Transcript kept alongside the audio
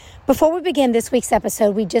Before we begin this week's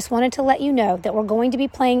episode, we just wanted to let you know that we're going to be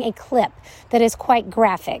playing a clip that is quite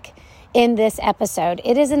graphic in this episode.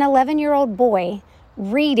 It is an 11-year-old boy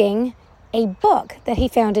reading a book that he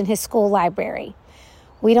found in his school library.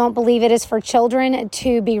 We don't believe it is for children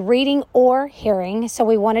to be reading or hearing, so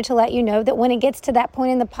we wanted to let you know that when it gets to that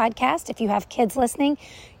point in the podcast, if you have kids listening,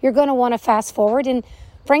 you're going to want to fast forward. And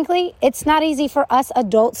frankly, it's not easy for us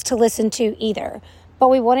adults to listen to either. But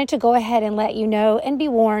we wanted to go ahead and let you know and be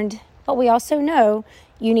warned, but we also know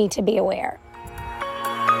you need to be aware.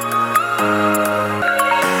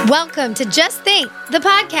 Welcome to Just Think, the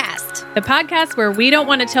podcast. The podcast where we don't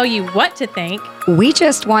want to tell you what to think. We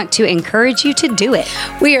just want to encourage you to do it.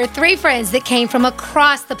 We are three friends that came from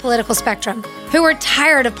across the political spectrum, who were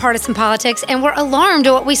tired of partisan politics and were alarmed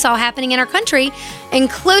at what we saw happening in our country,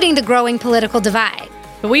 including the growing political divide.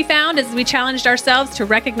 What we found as we challenged ourselves to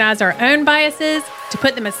recognize our own biases, to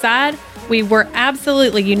put them aside, we were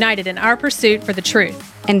absolutely united in our pursuit for the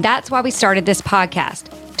truth. And that's why we started this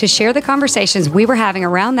podcast, to share the conversations we were having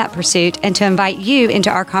around that pursuit and to invite you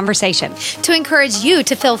into our conversation. To encourage you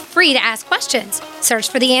to feel free to ask questions, search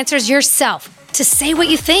for the answers yourself, to say what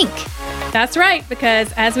you think. That's right,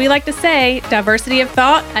 because as we like to say, diversity of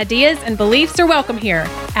thought, ideas, and beliefs are welcome here.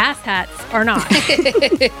 Asshats are not.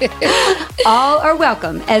 All are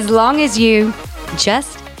welcome as long as you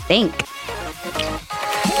just think.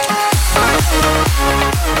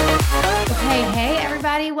 Hey,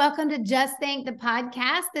 everybody. Welcome to Just Think, the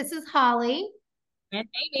podcast. This is Holly. And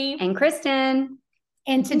Amy. And Kristen.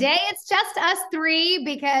 And today it's just us three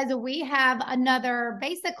because we have another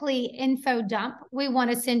basically info dump we want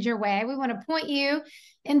to send your way. We want to point you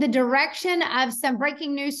in the direction of some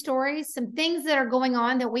breaking news stories, some things that are going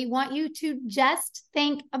on that we want you to just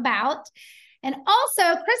think about. And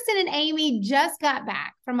also, Kristen and Amy just got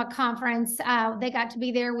back from a conference. They got to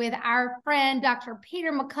be there with our friend, Dr.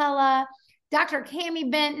 Peter McCullough, Dr. Cami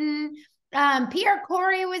Benton. Pierre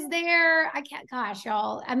Corey was there. Gosh,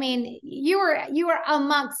 y'all. I mean, you were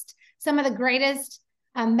amongst some of the greatest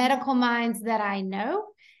medical minds that I know.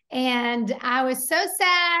 And I was so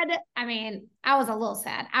sad. I mean, I was a little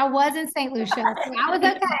sad. I was in St. Lucia, so I was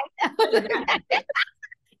okay.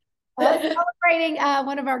 I was celebrating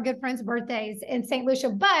one of our good friends' birthdays in St. Lucia,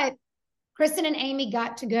 but Kristen and Amy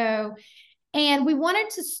got to go. And we wanted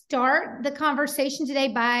to start the conversation today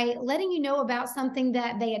by letting you know about something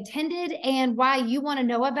that they attended and why you want to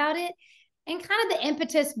know about it and kind of the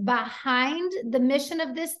impetus behind the mission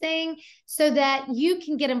of this thing so that you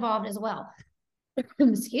can get involved as well.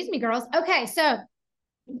 Excuse me, girls. Okay, so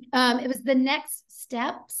it was the Next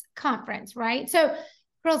Steps conference, right? So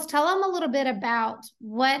girls, tell them a little bit about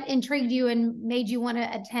what intrigued you and made you want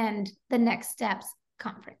to attend the Next Steps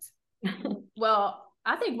conference. Well,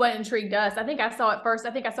 I think what intrigued us, I think I saw it first.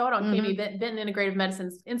 I think I saw it on Cami Benton Integrative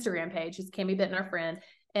Medicine's Instagram page. She's Cami Benton, our friend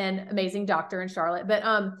and amazing doctor in Charlotte. But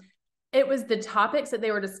it was the topics that they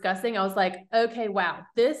were discussing. I was like, okay, wow,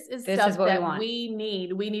 this is stuff that we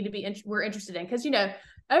need. We need to be, we're interested in. Because,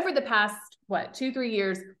 over the past, 2-3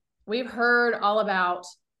 years, we've heard all about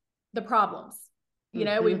the problems,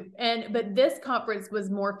 but this conference was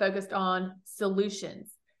more focused on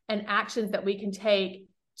solutions and actions that we can take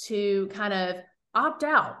to kind of opt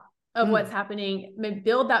out of what's happening,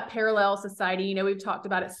 build that parallel society. We've talked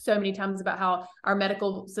about it so many times about how our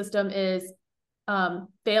medical system is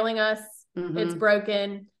failing us. It's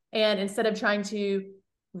broken. And instead of trying to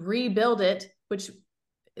rebuild it, which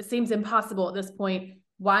it seems impossible at this point,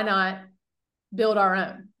 why not build our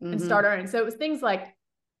own and start our own? So it was things like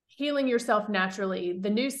healing yourself naturally, the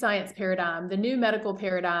new science paradigm, the new medical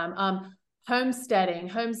paradigm, homesteading,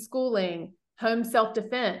 homeschooling, home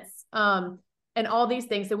self-defense, and all these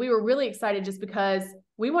things. So we were really excited just because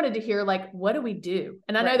we wanted to hear, what do we do?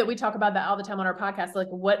 And I know that we talk about that all the time on our podcast.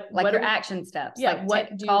 What your action steps? Yeah.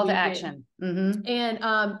 What do call we to do? action?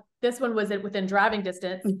 And this one was within driving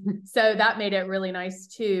distance. So that made it really nice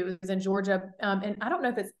too. It was in Georgia. And I don't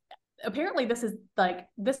know if apparently this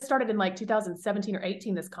started in 2017 or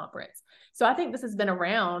 18, this conference. So I think this has been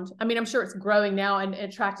around. I mean, I'm sure it's growing now and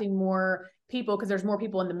attracting more people because there's more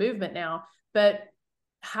people in the movement now, but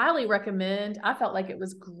highly recommend. I felt like it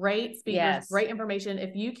was great speakers, great information.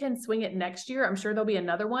 If you can swing it next year, I'm sure there'll be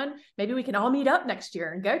another one. Maybe we can all meet up next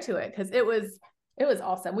year and go to it because it was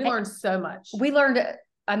awesome. We learned so much. We learned,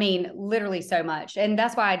 literally so much. And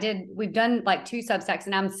that's why we've done 2 Substacks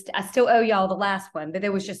and I still owe y'all the last one, but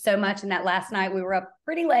there was just so much. And that last night we were up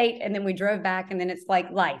pretty late and then we drove back and then it's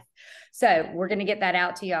like life. So we're going to get that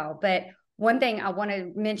out to y'all. But one thing I want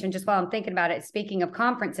to mention just while I'm thinking about it, speaking of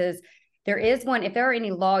conferences, there is one, if there are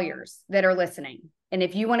any lawyers that are listening, And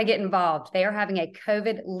if you want to get involved, they are having a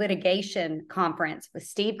COVID litigation conference with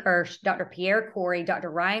Steve Kirsch, Dr. Pierre Corey, Dr.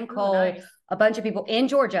 Ryan Cole, nice. a bunch of people in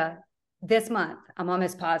Georgia this month. I'm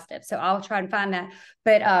almost positive. So I'll try and find that.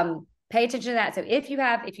 But pay attention to that. So if you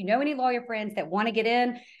know any lawyer friends that want to get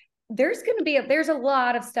in, there's a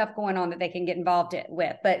lot of stuff going on that they can get involved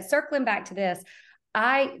with. But circling back to this,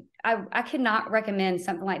 I cannot recommend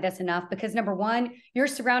something like this enough, because number one, you're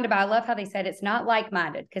surrounded by, I love how they said it's not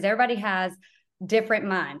like-minded, because everybody has different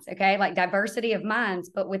minds, okay? Like diversity of minds,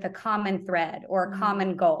 but with a common thread or a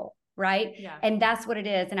common goal, right? Yeah. And that's what it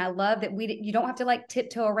is. And I love that you don't have to like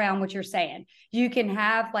tiptoe around what you're saying. You can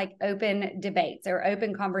have like open debates or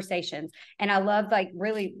open conversations. And I love like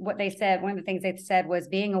really what they said. One of the things they said was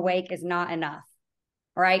being awake is not enough,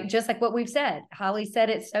 right? Just like what we've said. Holly said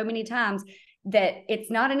it so many times, that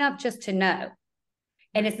it's not enough just to know.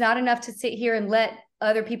 And it's not enough to sit here and let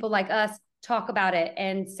other people like us talk about it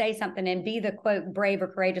and say something and be the quote brave or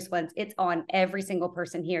courageous ones. It's on every single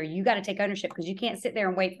person here. You got to take ownership, because you can't sit there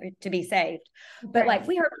and wait for it to be saved. But like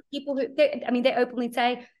we heard people who, they openly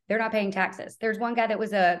say they're not paying taxes. There's one guy that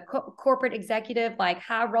was a corporate executive, like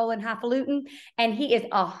high rolling, highfalutin, and he is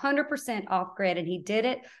 100% off grid. And he did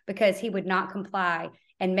it because he would not comply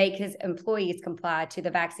and make his employees comply to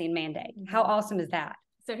the vaccine mandate. How awesome is that?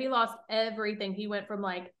 So he lost everything. He went from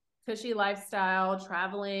like cushy lifestyle,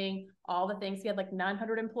 traveling, all the things. He had like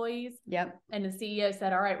 900 employees. Yep. And the CEO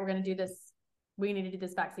said, all right, we're going to do this. We need to do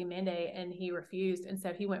this vaccine mandate. And he refused. And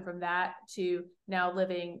so he went from that to now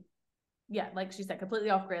living, like she said,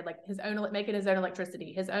 completely off grid, like making his own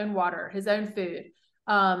electricity, his own water, his own food,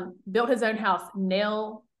 built his own house,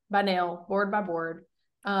 nail by nail, board by board.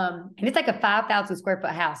 And it's like a 5,000 square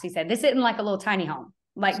foot house. He said, this isn't like a little tiny home.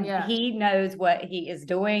 Like he knows what he is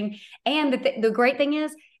doing. And the great thing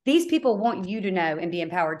is, these people want you to know and be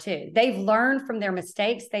empowered too. They've learned from their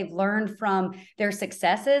mistakes. They've learned from their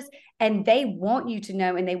successes, and they want you to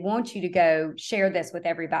know, and they want you to go share this with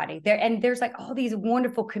everybody there. And there's like all these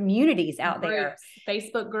wonderful communities out there,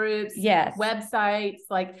 Facebook groups, yes, websites.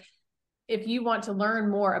 Like if you want to learn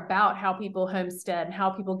more about how people homestead and how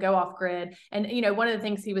people go off grid. And, one of the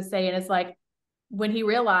things he was saying is like, when he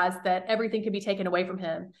realized that everything could be taken away from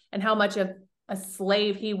him and how much of a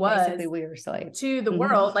slave he was. Basically, we were slaves to the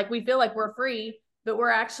world. Like we feel like we're free, but we're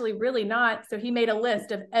actually really not. So he made a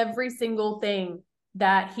list of every single thing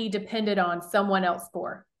that he depended on someone else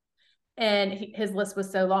for. And his list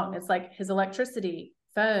was so long. It's like his electricity,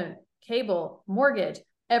 phone, cable, mortgage,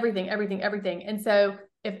 everything. And so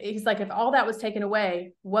if all that was taken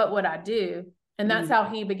away, what would I do? And that's how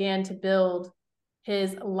he began to build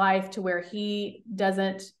his life to where he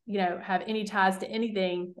doesn't, have any ties to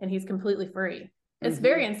anything, and he's completely free. It's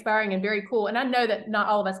very inspiring and very cool. And I know that not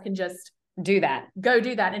all of us can just go do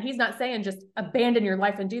that. And he's not saying just abandon your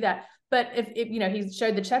life and do that. But if he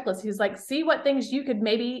showed the checklist, he's like, see what things you could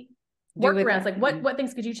maybe work around. It's like, what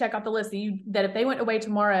things could you check off the list that if they went away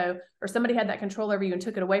tomorrow, or somebody had that control over you and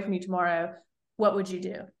took it away from you tomorrow, what would you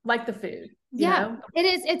do? Like the food. You know? It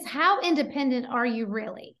is. It's how independent are you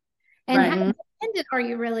really? And how independent are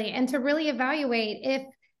you really? And to really evaluate if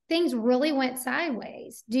things really went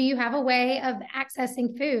sideways, do you have a way of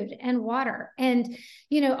accessing food and water and,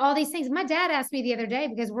 all these things? My dad asked me the other day,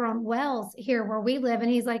 because we're on wells here where we live.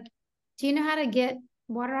 And he's like, do you know how to get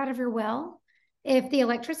water out of your well if the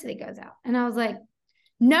electricity goes out? And I was like,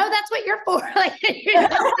 no, that's what you're for. Like,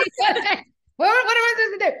 what am I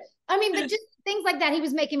supposed to do? I mean, but just things like that. He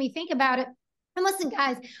was making me think about it. And listen,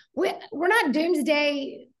 guys, we're not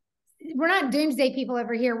doomsday. We're not doomsday people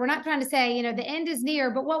over here. We're not trying to say, the end is near.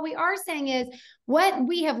 But what we are saying is, what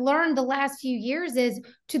we have learned the last few years is,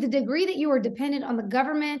 to the degree that you are dependent on the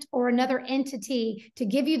government or another entity to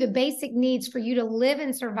give you the basic needs for you to live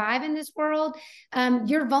and survive in this world,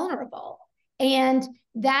 you're vulnerable. And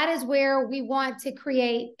that is where we want to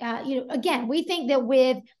create, again, we think that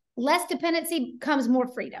with less dependency comes more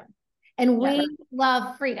freedom. And we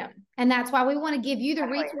love freedom. And that's why we want to give you the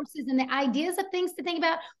resources and the ideas of things to think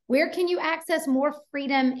about. Where can you access more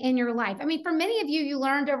freedom in your life? I mean, for many of you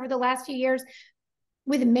learned over the last few years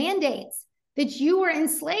with mandates that you were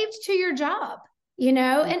enslaved to your job,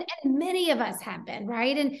 and many of us have been,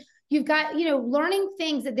 right? And you've got, learning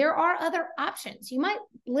things that there are other options. You might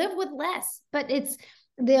live with less, but it's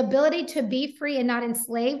the ability to be free and not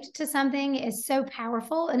enslaved to something is so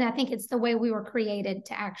powerful. And I think it's the way we were created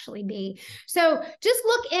to actually be. So just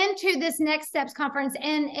look into this Next Steps conference,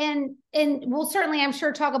 and we'll certainly, I'm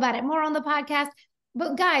sure, talk about it more on the podcast.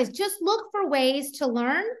 But guys, just look for ways to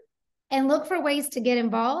learn, and look for ways to get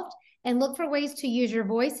involved, and look for ways to use your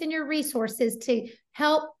voice and your resources to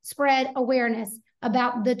help spread awareness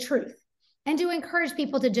about the truth. and to encourage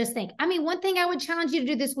people to just think. I mean, one thing I would challenge you to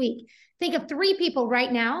do this week, think of 3 people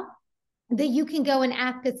right now that you can go and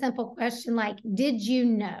ask a simple question like, did you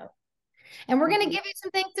know? And we're going to give you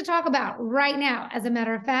some things to talk about right now. As a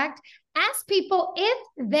matter of fact, ask people if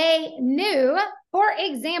they knew, for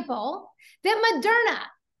example, that Moderna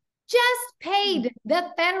just paid the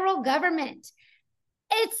federal government.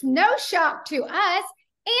 It's no shock to us,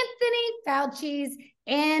 Anthony Fauci's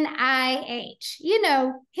NIH. You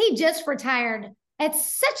know, he just retired at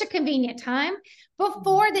such a convenient time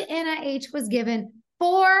before the NIH was given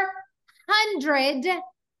 $400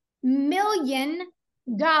 million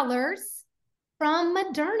from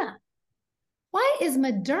Moderna. Why is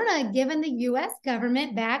Moderna giving the U.S.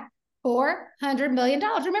 government back $400 million?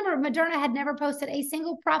 Remember, Moderna had never posted a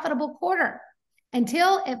single profitable quarter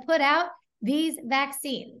until it put out these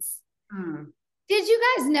vaccines. Did you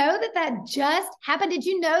guys know that that just happened? Did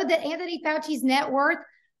you know that Anthony Fauci's net worth,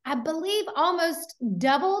 I believe, almost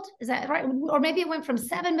doubled? Is that right? Or maybe it went from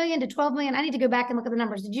 7 million to 12 million. I need to go back and look at the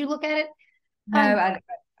numbers. Did you look at it? No, I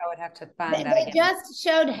would have to find that again. They just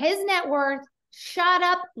showed his net worth shot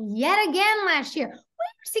up yet again last year.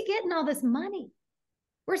 Where's he getting all this money?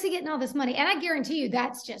 Where's he getting all this money? And I guarantee you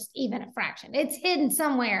that's just even a fraction. It's hidden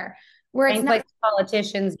somewhere where it's not.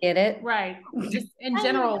 Politicians get it. Right. Just in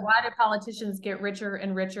general, why do politicians get richer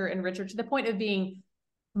and richer and richer to the point of being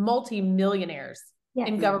multi-millionaires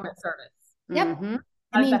in government service? Yep.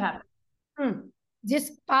 How does that happen?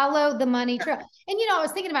 Just follow the money trail. And, you know, I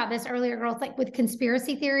was thinking about this earlier, girls, like with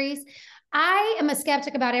conspiracy theories. I am a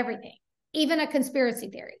skeptic about everything, even a conspiracy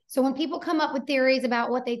theory. So when people come up with theories about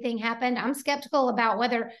what they think happened, I'm skeptical about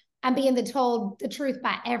whether I'm being told the truth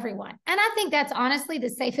by everyone. And I think that's honestly the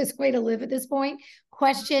safest way to live at this point.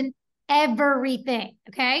 Question everything,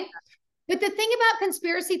 okay? But the thing about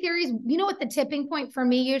conspiracy theories, you know what the tipping point for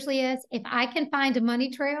me usually is? If I can find a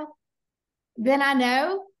money trail, then I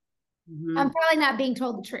know I'm probably not being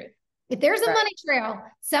told the truth. If there's a money trail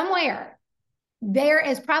somewhere, there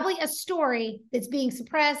is probably a story that's being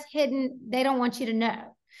suppressed, hidden. They don't want you to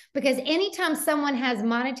know. Because anytime someone has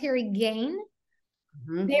monetary gain,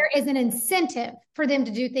 there is an incentive for them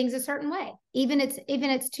to do things a certain way. Even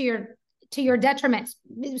it's to your detriment.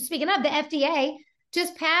 Speaking of, the FDA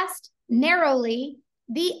just passed narrowly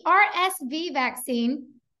the RSV vaccine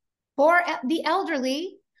for the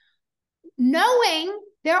elderly, knowing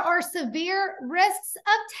there are severe risks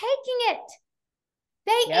of taking it.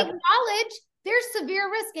 They acknowledge there's severe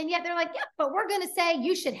risk, and yet they're like, yeah, but we're going to say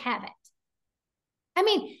you should have it. I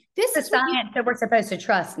mean, this is science that we're supposed to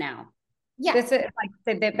trust now. Yeah. This is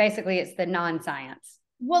like, basically it's the non-science.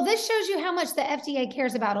 Well, this shows you how much the FDA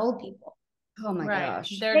cares about old people. Oh my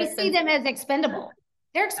gosh. They see them as expendable.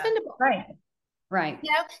 They're expendable. Right.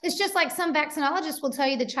 You know, it's just like some vaccinologists will tell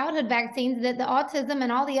you the childhood vaccines, that the autism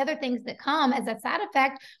and all the other things that come as a side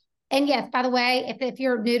effect. And yes, by the way, if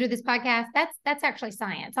you're new to this podcast, that's actually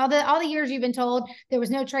science. All the years you've been told there was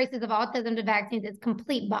no traces of autism to vaccines, it's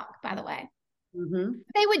complete bunk, by the way.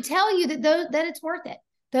 They would tell you that it's worth it.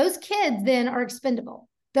 Those kids then are expendable.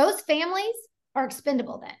 Those families are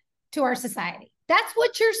expendable then to our society. That's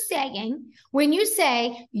what you're saying when you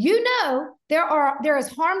say, you know, there is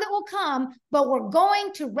harm that will come, but we're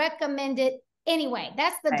going to recommend it anyway.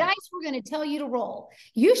 That's the dice we're going to tell you to roll.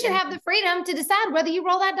 You should have the freedom to decide whether you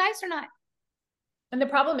roll that dice or not. And the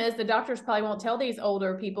problem is the doctors probably won't tell these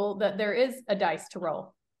older people that there is a dice to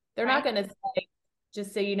roll. They're not going to say,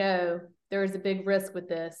 just so you know, there is a big risk with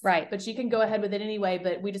this. Right. But you can go ahead with it anyway.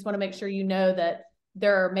 But we just want to make sure you know that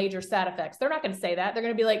there are major side effects. They're not going to say that. They're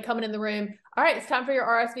going to be like coming in the room. All right, it's time for your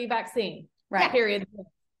RSV vaccine. Right. Period.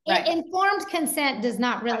 Right. Informed consent does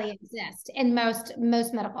not really exist in most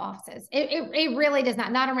medical offices. It really does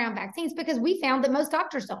not around vaccines, because we found that most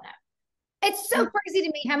doctors don't know. It's so crazy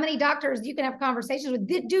to me how many doctors you can have conversations with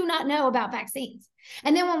that do not know about vaccines.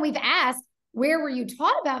 And then when we've asked, where were you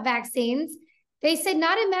taught about vaccines? They said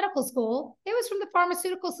not in medical school. It was from the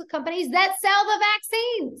pharmaceutical companies that sell the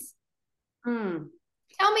vaccines.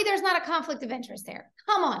 Tell me there's not a conflict of interest there.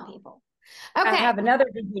 Come on, people. Okay. I have another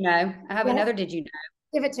did you know.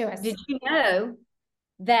 Give it to us. Did you know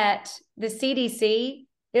that the CDC,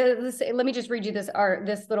 let me just read you this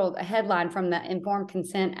little headline from the Informed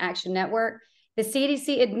Consent Action Network. The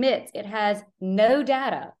CDC admits it has no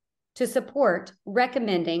data to support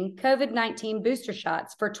recommending COVID-19 booster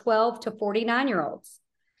shots for 12 to 49-year-olds.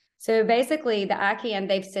 So basically, the ICAN,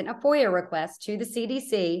 they've sent a FOIA request to the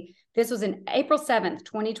CDC. This was in April 7th,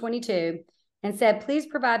 2022, and said, please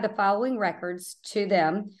provide the following records to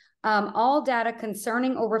them. All data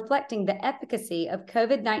concerning or reflecting the efficacy of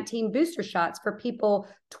COVID-19 booster shots for people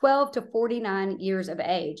 12 to 49 years of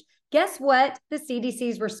age. Guess what the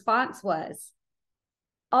CDC's response was?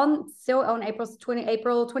 On April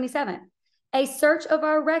 27th. A search of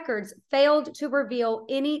our records failed to reveal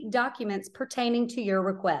any documents pertaining to your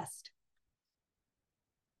request.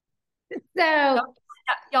 So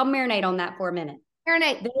y'all marinate on that for a minute.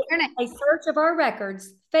 Marinate. A search of our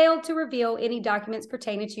records failed to reveal any documents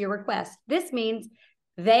pertaining to your request. This means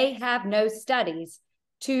they have no studies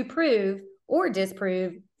to prove or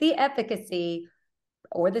disprove the efficacy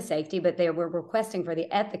or the safety, but they were requesting for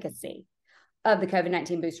the efficacy of the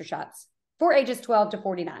COVID-19 booster shots for ages 12 to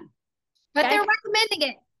 49. But they're recommending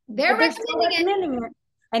it. They're recommending it.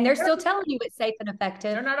 And they're still telling you it's safe and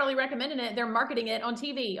effective. They're not only recommending it, they're marketing it on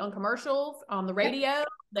TV, on commercials, on the radio.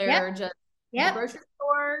 They're just in the grocery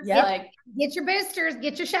stores. Like, get your boosters,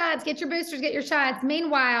 get your shots, get your boosters, get your shots.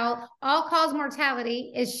 Meanwhile, all-cause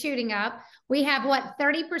mortality is shooting up. We have,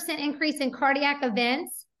 30% increase in cardiac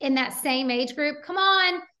events in that same age group. Come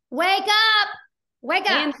on, wake up. Wake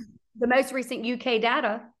up. And the most recent UK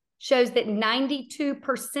data shows that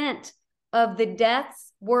 92% of the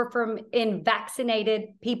deaths were from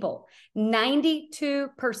vaccinated people.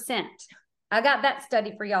 92%. I got that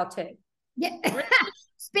study for y'all too. Yeah.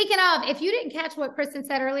 Speaking of, if you didn't catch what Kristen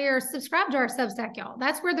said earlier, subscribe to our Substack, y'all.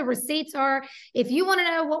 That's where the receipts are. If you want to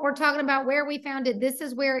know what we're talking about, where we found it, this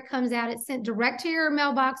is where it comes out. It's sent direct to your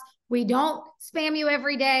mailbox. We don't spam you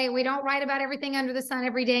every day. We don't write about everything under the sun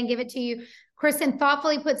every day and give it to you. Kristen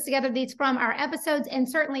thoughtfully puts together these from our episodes and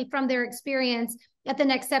certainly from their experience at the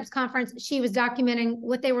Next Steps conference. She was documenting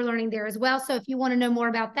what they were learning there as well. So if you want to know more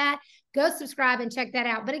about that, go subscribe and check that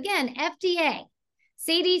out. But again, FDA,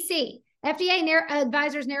 CDC, FDA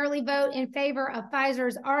advisors narrowly vote in favor of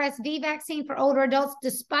Pfizer's RSV vaccine for older adults,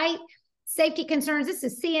 despite safety concerns. This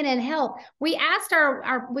is CNN Health. We asked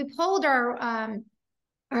we polled our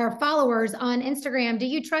followers on Instagram, do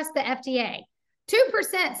you trust the FDA?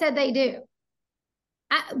 2% said they do.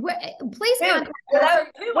 Please contact us.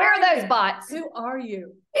 Where are those bots? Who are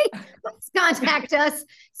you? Please contact us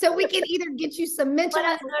so we can either get you some mental.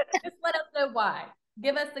 Just let us know why.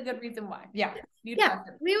 Give us the good reason why. Yeah. We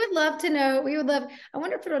would love to know. I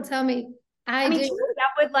wonder if it'll tell me. I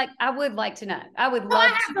would like to know. I would love to. I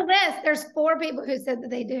have the list. There's 4 people who said that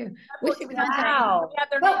they do. Wow.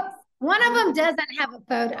 One of them doesn't have a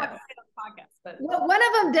photo. One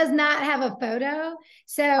of them does not have a photo.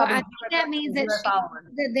 So I think that means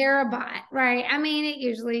that they're a bot, right? I mean, it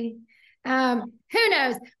usually, who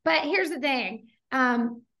knows? But here's the thing.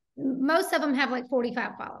 Most of them have like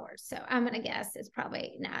 45 followers. So I'm going to guess it's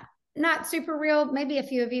probably not super real. Maybe a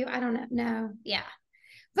few of you, I don't know. No. Yeah.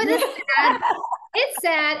 But it's sad. It's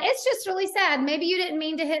sad. It's just really sad. Maybe you didn't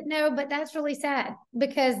mean to hit no, but that's really sad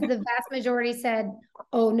because the vast majority said,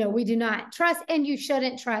 oh no, we do not trust. And you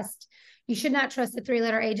shouldn't trust. You should not trust the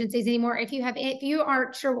 3-letter agencies anymore. If you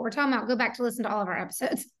aren't sure what we're talking about, go back to listen to all of our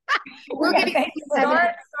episodes. We're going to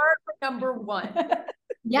start with number 1.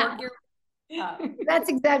 Yeah. That's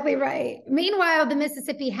exactly right. Meanwhile, the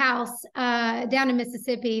Mississippi House down in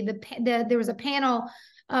Mississippi, there was a panel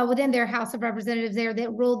within their House of Representatives there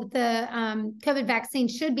that ruled that the COVID vaccine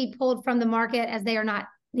should be pulled from the market as they are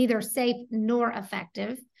neither safe nor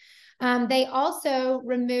effective. They also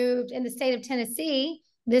removed in the state of Tennessee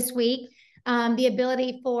this week the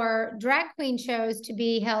ability for drag queen shows to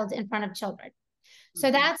be held in front of children. So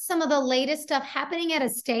that's some of the latest stuff happening at a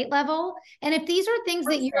state level. And if these are things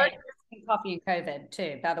that you are coffee and COVID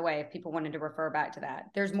too, by the way, if people wanted to refer back to that,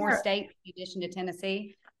 there's more states in addition to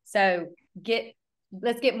Tennessee. So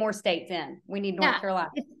let's get more states in. We need North Carolina.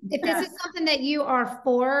 If this is something that you are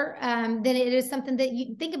for, then it is something that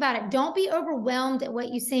you think about it. Don't be overwhelmed at what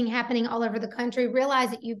you're seeing happening all over the country. Realize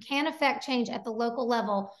that you can affect change at the local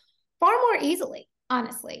level far more easily,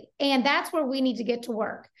 honestly. And that's where we need to get to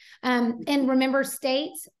work. And remember,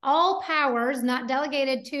 states, all powers not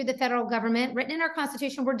delegated to the federal government, written in our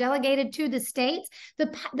Constitution, were delegated to the states. The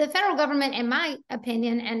federal government, in my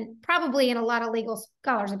opinion, and probably in a lot of legal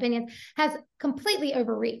scholars' opinions, has completely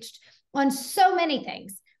overreached on so many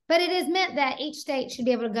things. But it is meant that each state should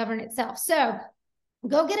be able to govern itself. So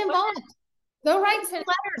go get involved. Go write some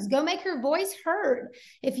letters. Go make your voice heard.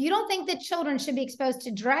 If you don't think that children should be exposed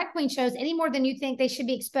to drag queen shows any more than you think they should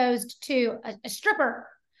be exposed to a stripper,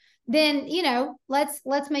 then,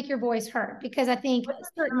 let's make your voice heard, because I think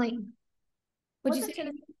certainly. Would you say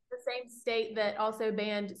Tennessee the same state that also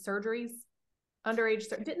banned surgeries, underage?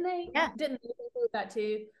 Didn't they? Yeah. Didn't they do that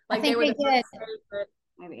too? Like I think they were they did.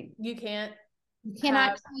 Maybe you can't. You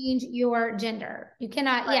cannot change your gender. You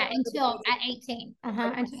cannot, until at 18.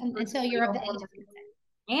 Until you're of the age of consent.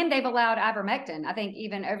 And they've allowed ivermectin, I think,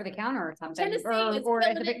 even over the counter or something.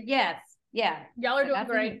 Tennessee Yes. Yeah. Y'all are doing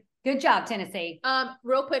great. Good job, Tennessee.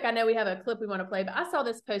 Real quick, I know we have a clip we want to play, but I saw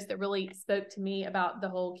this post that really spoke to me about the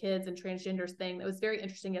whole kids and transgenders thing. That was very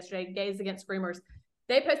interesting yesterday. Gays Against Screamers.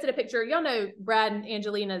 They posted a picture. Y'all know Brad and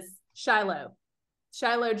Angelina's Shiloh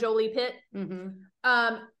Jolie Pitt.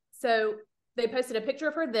 Mm-hmm. So they posted a picture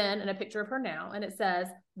of her then and a picture of her now, and it says,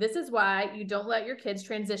 "This is why you don't let your kids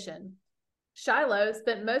transition. Shiloh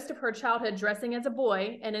spent most of her childhood dressing as a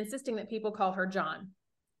boy and insisting that people call her John."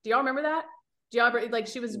 Do y'all remember that? Do y'all ever, like,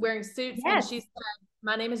 she was wearing suits and she said,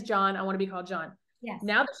 "My name is John. I want to be called John." Yes.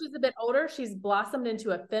 Now that she's a bit older, she's blossomed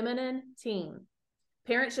into a feminine teen.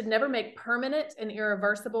 Parents should never make permanent and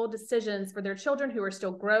irreversible decisions for their children who are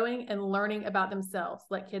still growing and learning about themselves.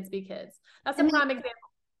 Let kids be kids. That's a prime example.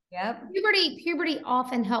 Yep. Puberty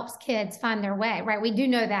often helps kids find their way, right? We do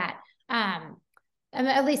know that.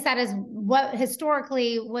 At least that is what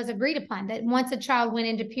historically was agreed upon, that once a child went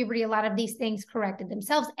into puberty, a lot of these things corrected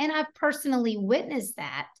themselves. And I've personally witnessed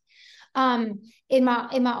that. In my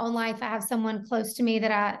own life, I have someone close to me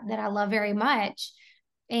that I love very much.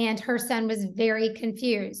 And her son was very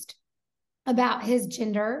confused about his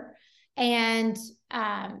gender and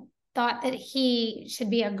thought that he should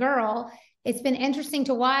be a girl. It's been interesting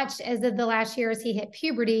to watch as of the last year, as he hit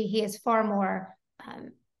puberty, he is far more,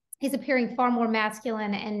 he's appearing far more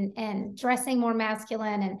masculine and dressing more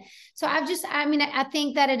masculine. And so I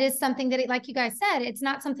think that it is something that, like you guys said, it's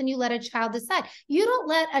not something you let a child decide. You don't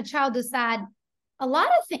let a child decide a lot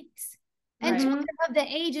of things until they're of the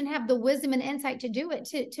age and have the wisdom and insight to do it,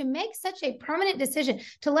 to make such a permanent decision,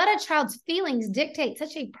 to let a child's feelings dictate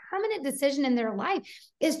such a permanent decision in their life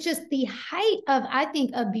is just the height of, I think,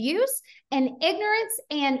 abuse and ignorance.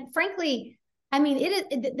 And frankly, I mean,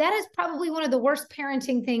 that is probably one of the worst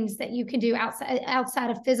parenting things that you can do outside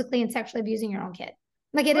of physically and sexually abusing your own kid.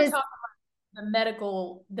 Like it is the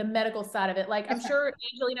medical side of it. Like, I'm sure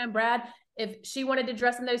Angelina and Brad, if she wanted to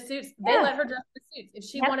dress in those suits, they let her dress in the suits. If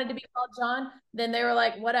she wanted to be called John, then they were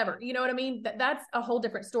like, whatever. You know what I mean? That's a whole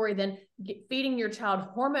different story than feeding your child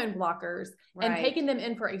hormone blockers and taking them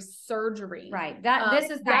in for a surgery. Right. That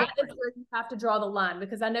is where you have to draw the line,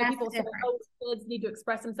 because I know people say, "Oh, kids need to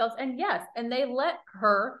express themselves," and yes, and they let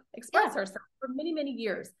her express herself for many, many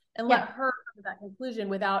years and let her come to that conclusion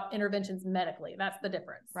without interventions medically. That's the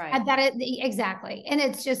difference. Right. Exactly. And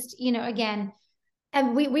it's just, again,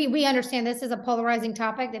 and we understand this is a polarizing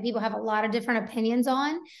topic that people have a lot of different opinions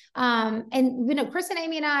on. And, Chris and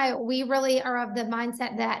Amy and I, we really are of the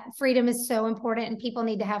mindset that freedom is so important and people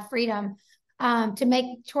need to have freedom to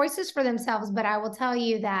make choices for themselves. But I will tell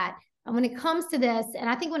you that when it comes to this, and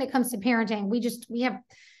I think when it comes to parenting,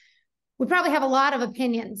 we probably have a lot of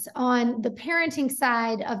opinions on the parenting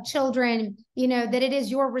side of children, that it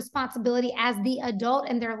is your responsibility as the adult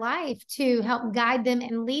in their life to help guide them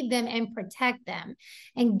and lead them and protect them,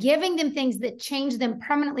 and giving them things that change them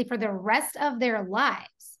permanently for the rest of their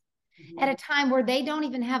lives at a time where they don't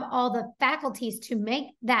even have all the faculties to make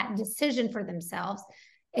that decision for themselves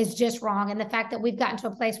is just wrong. And the fact that we've gotten to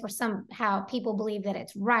a place where somehow people believe that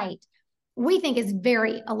it's right, we think is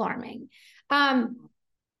very alarming.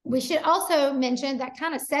 We should also mention that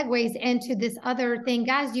kind of segues into this other thing.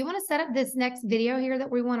 Guys, do you want to set up this next video here that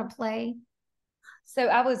we want to play? So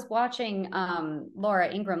I was watching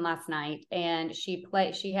Laura Ingraham last night, and she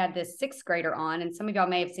had this sixth grader on, and some of y'all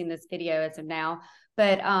may have seen this video as of now,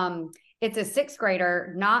 but it's a sixth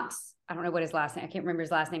grader, Knox. I don't know what his last name. I can't remember his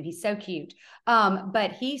last name. He's so cute.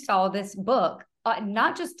 But he saw this book.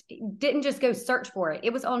 Didn't just go search for it.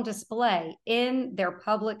 It was on display in their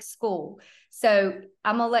public school. So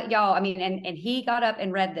I'm gonna let y'all, and he got up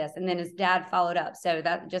and read this, and then his dad followed up. So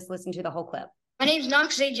just listen to the whole clip. My name's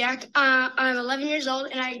Knox Zajac. I'm 11 years old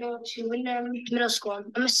and I go to Wyndham Middle School.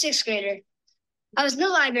 I'm a sixth grader. I was in the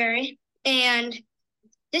library and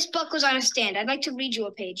this book was on a stand. I'd like to read you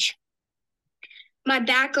a page. My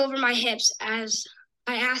back over my hips as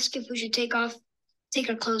I ask if we should take our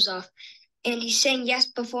clothes off. And he's saying yes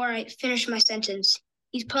before I finish my sentence.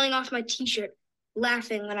 He's pulling off my t-shirt,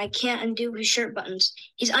 laughing when I can't undo his shirt buttons.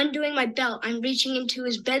 He's undoing my belt. I'm reaching into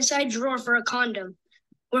his bedside drawer for a condom.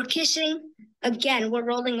 We're kissing. Again, we're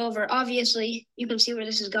rolling over. Obviously, you can see where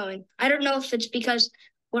this is going. I don't know if it's because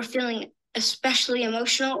we're feeling especially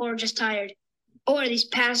emotional or just tired, or these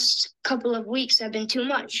past couple of weeks have been too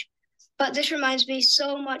much. But this reminds me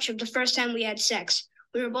so much of the first time we had sex.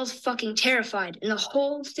 We were both fucking terrified, and the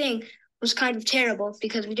whole thing was kind of terrible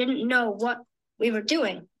because we didn't know what we were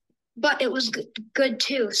doing. But it was good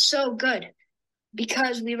too, so good,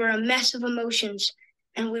 because we were a mess of emotions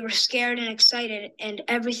and we were scared and excited and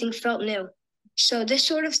everything felt new. So this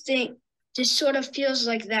sort of feels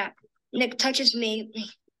like that. Nick touches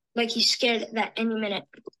me like he's scared that any minute.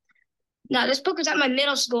 No, this book was at my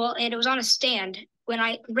middle school, and it was on a stand. When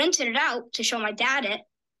I rented it out to show my dad it,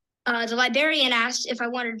 the librarian asked if I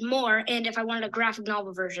wanted more and if I wanted a graphic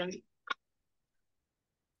novel version.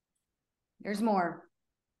 There's more.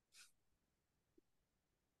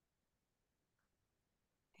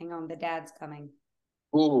 Hang on, the dad's coming.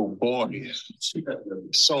 Oh, boy.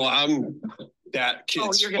 So I'm that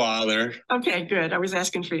kid's father. Okay, good. I was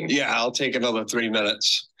asking for you. Yeah, I'll take another 3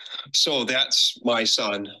 minutes. So that's my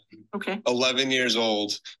son, Okay. 11 years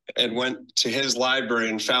old, and went to his library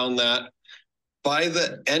and found that by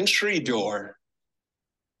the entry door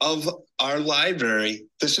of our library,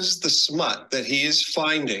 this is the smut that he is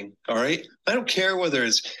finding. All right. I don't care whether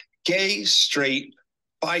it's gay, straight,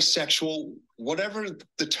 bisexual, whatever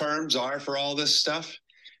the terms are for all this stuff,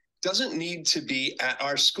 doesn't need to be at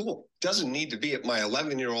our school, doesn't need to be at my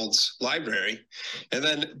 11-year-old's library. And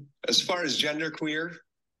then as far as genderqueer,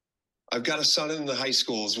 I've got a son in the high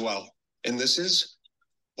school as well. And this is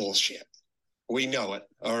bullshit. We know it,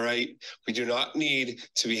 all right? We do not need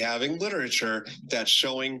to be having literature that's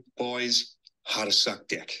showing boys how to suck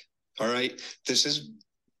dick, all right? This is,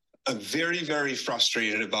 I'm very, very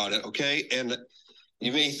frustrated about it, okay? And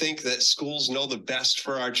you may think that schools know the best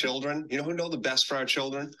for our children. You know who know the best for our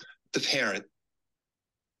children? The parent.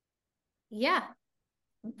 Yeah.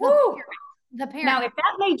 Woo! The parent. Now, if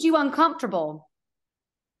that made you uncomfortable,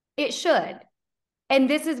 it should. And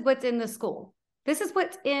this is what's in the school. This is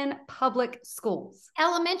what's in public schools.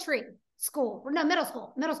 Elementary school. No, middle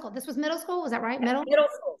school. Middle school. This was middle school. Was that right? Middle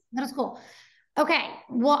school. Middle school. Okay.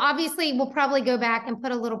 Well, obviously, we'll probably go back and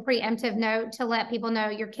put a little preemptive note to let people know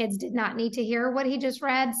your kids did not need to hear what he just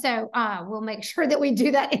read. So we'll make sure that we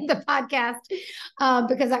do that in the podcast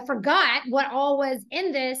because I forgot what all was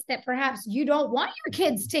in this that perhaps you don't want your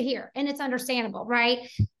kids to hear. And it's understandable, right?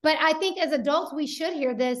 But I think as adults, we should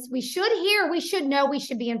hear this. We should know, we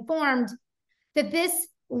should be informed that this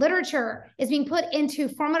literature is being put into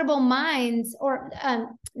formidable minds or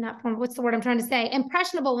what's the word I'm trying to say?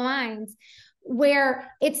 Impressionable minds where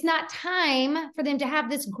it's not time for them to have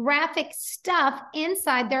this graphic stuff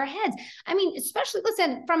inside their heads. I mean, especially,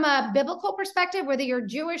 listen, from a biblical perspective, whether you're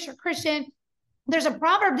Jewish or Christian, there's a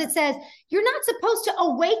proverb that says, you're not supposed to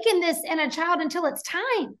awaken this in a child until it's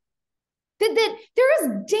time. That there is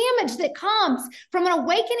damage that comes from an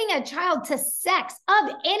awakening a child to sex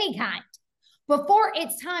of any kind before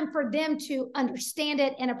it's time for them to understand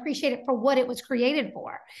it and appreciate it for what it was created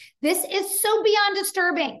for. This is so beyond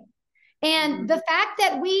disturbing. And the fact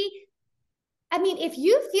that if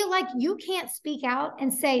you feel like you can't speak out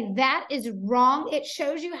and say that is wrong, it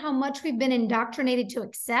shows you how much we've been indoctrinated to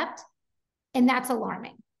accept. And that's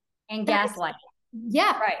alarming. And gaslighting.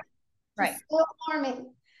 Yeah. Right. So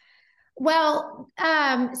alarming. Well,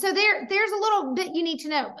 so there's a little bit you need to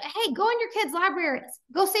know. Hey, go in your kids' libraries.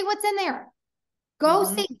 Go see what's in there. Go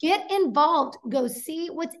see, get involved. Go see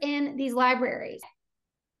what's in these libraries.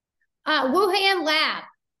 Wuhan Lab.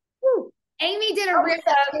 Woo. Amy did a rip.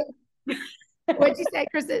 What'd you say,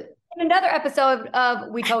 Kristen? In another episode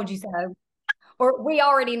of We Told You So, or We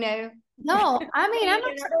Already Knew. No, I mean, I'm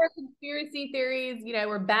not sure. Conspiracy theories,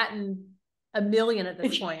 we're batting 1 million at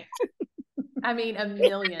this point. I mean, 1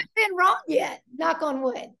 million. It's been wrong yet. Knock on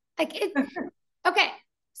wood. Okay.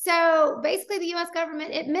 So basically the U.S.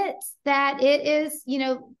 government admits that it is,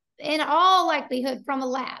 in all likelihood from a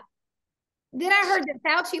lab. Then I heard that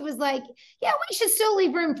Fauci was like, yeah, we should still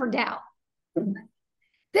leave room for doubt.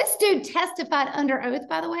 This dude testified under oath,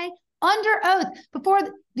 by the way, under oath before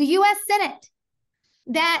the U.S. Senate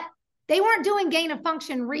that they weren't doing gain of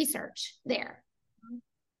function research there.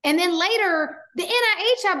 And then later, the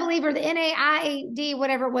NIH, I believe, or the NIAID,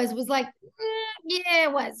 whatever it was like, yeah,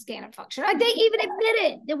 it was gain of function. Like, they even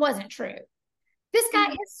admitted it wasn't true. This guy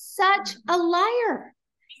is such a liar.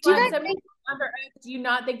 Do you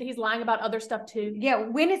not think that he's lying about other stuff too? Yeah.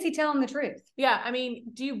 When is he telling the truth? Yeah. I mean,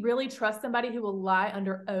 do you really trust somebody who will lie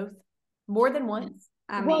under oath more than once?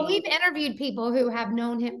 We've interviewed people who have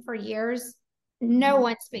known him for years. No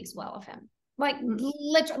one speaks well of him. Like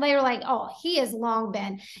literally, they were like, oh, he has long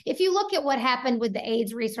been. If you look at what happened with the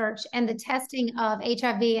AIDS research and the testing of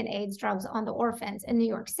HIV and AIDS drugs on the orphans in New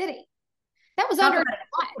York City, that was under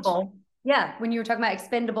watch. Yeah, when you were talking about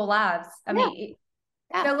expendable lives. I mean,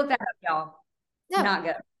 go look that up, y'all. No, not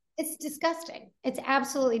good. It's disgusting. It's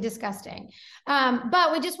absolutely disgusting.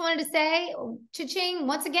 But we just wanted to say, cha-ching,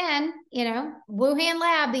 once again, Wuhan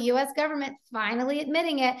Lab, the U.S. government finally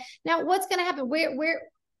admitting it. Now, what's going to happen?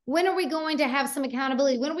 When are we going to have some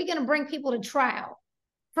accountability? When are we going to bring people to trial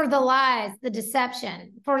for the lies, the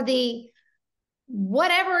deception, for the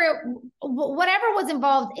whatever was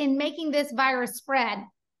involved in making this virus spread?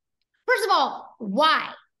 First of all, why?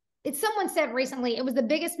 someone said recently, it was the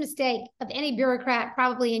biggest mistake of any bureaucrat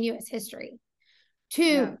probably in U.S. history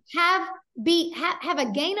to have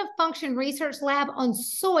a gain of function research lab on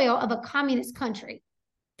soil of a communist country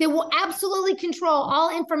that will absolutely control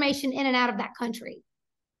all information in and out of that country.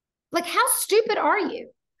 Like, how stupid are you?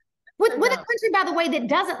 With a country, by the way, that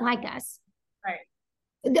doesn't like us. Right.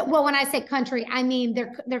 Well, when I say country, I mean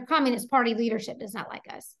their Communist Party leadership does not like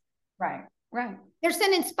us. Right. They're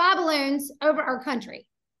sending spy balloons over our country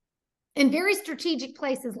in very strategic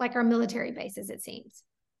places like our military bases, it seems.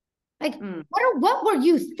 Like, what were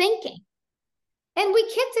you thinking? And we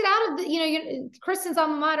kicked it out of the, Kristen's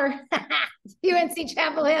alma mater, UNC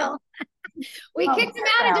Chapel Hill. We kicked them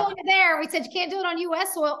out of doing it there. We said, you can't do it on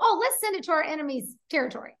U.S. soil. Oh, let's send it to our enemy's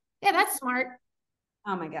territory. Yeah, that's smart.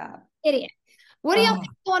 Oh, my God. Idiot. What do y'all think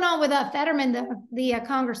going on with Fetterman, the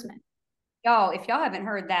congressman? Y'all, if y'all haven't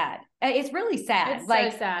heard that, it's really sad. It's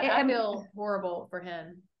so sad. I feel horrible for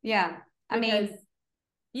him. Yeah. I mean,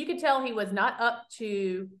 you could tell he was not up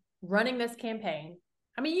to running this campaign.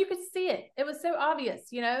 I mean, you could see it. It was so obvious,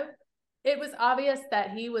 It was obvious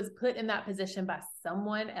that he was put in that position by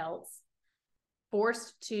someone else,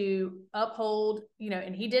 forced to uphold,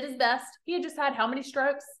 and he did his best. He had just had how many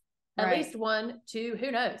strokes? At least 1, 2,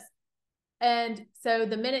 who knows? And so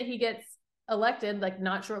the minute he gets elected, like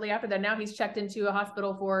not shortly after that, now he's checked into a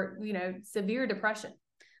hospital for, severe depression.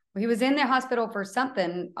 He was in the hospital for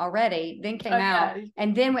something already, then came out.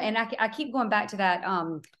 And then, I keep going back to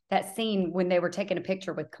that scene when they were taking a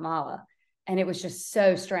picture with Kamala. And it was just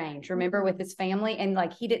so strange. Remember, with his family, and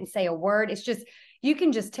like, he didn't say a word. It's just, you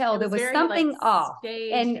can just tell there was something off.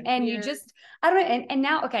 And you just, I don't know. And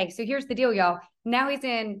now, okay, so here's the deal, y'all. Now he's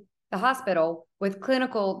in the hospital with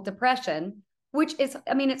clinical depression, which is,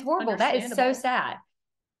 I mean, it's horrible. That is so sad.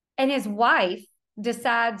 And his wife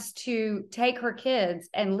decides to take her kids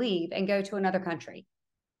and leave and go to another country.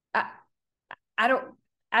 I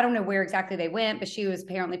don't know where exactly they went, but she was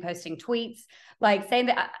apparently posting tweets like saying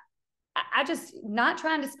that I just, not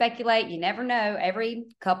trying to speculate. You never know. Every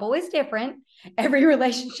couple is different. Every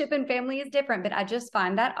relationship and family is different, but I just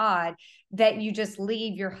find that odd that you just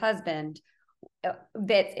leave your husband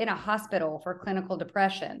that's in a hospital for clinical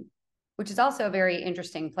depression, which is also a very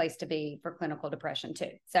interesting place to be for clinical depression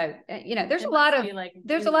too. So, there's a lot of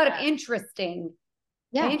interesting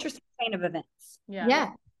chain of events.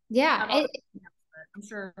 Yeah. I'm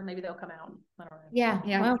sure maybe they'll come out. I don't know.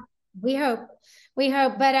 Yeah. Well, we hope,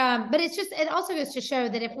 but it also goes to show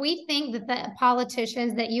that if we think that the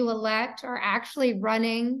politicians that you elect are actually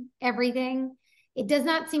running everything, it does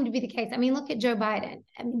not seem to be the case. I mean, look at Joe Biden.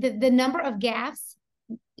 I mean, the number of gaffes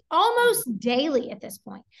almost daily at this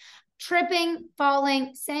point, tripping,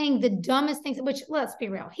 falling, saying the dumbest things, which, let's be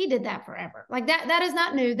real, he did that forever. Like that is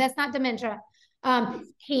not new. That's not dementia.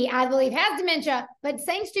 He, I believe, has dementia, but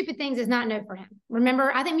saying stupid things is not new for him.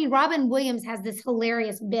 Remember, Robin Williams has this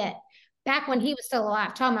hilarious bit back when he was still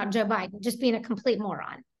alive, talking about Joe Biden just being a complete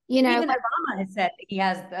moron. Even Obama has said that he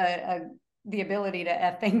has the ability to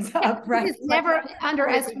F things up, right? Just never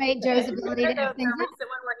underestimate Joe's ability to F things up. The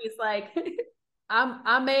one where he's like,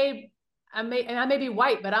 I may be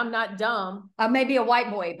white, but I'm not dumb. I may be a white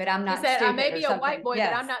boy, but I'm not stupid. He said, I may be a white boy,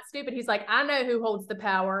 but I'm not stupid. He's like, I know who holds the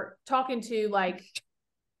power. Talking to like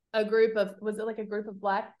a group of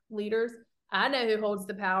Black leaders. I know who holds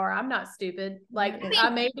the power. I'm not stupid. Like, I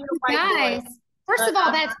may be a white boy. First of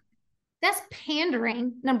all, that's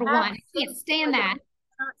pandering, number one. I can't stand that.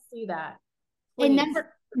 I can't see that. Please. And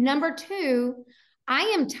number two, I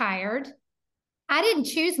am tired. I didn't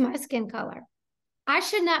choose my skin color. I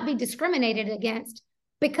should not be discriminated against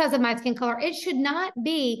because of my skin color. It should not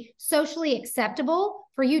be socially acceptable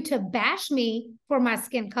for you to bash me for my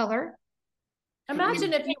skin color.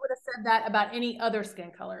 Imagine if you would have said that about any other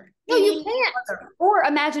skin color. No, you can't. Or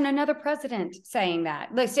imagine another president saying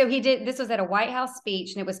that. Look, so this was at a White House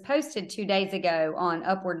speech, and it was posted 2 days ago on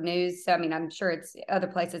Upward News. So, I mean, I'm sure it's other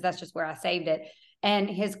places. That's just where I saved it. And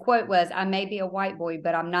his quote was, I may be a white boy,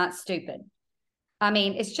 but I'm not stupid. I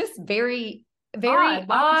mean, it's just very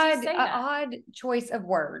odd choice of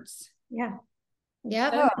words. Yeah.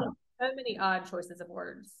 Yep. So many odd choices of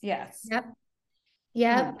words. Yes. Yep.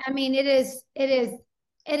 Yeah. I mean, it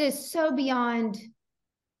is so beyond.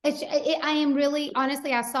 I am really,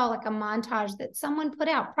 honestly, I saw like a montage that someone put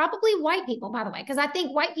out, probably white people, by the way, because I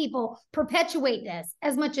think white people perpetuate this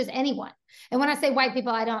as much as anyone. And when I say white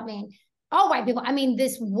people, I don't mean all white people. I mean,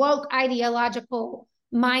 this woke ideological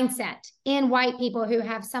mindset in white people who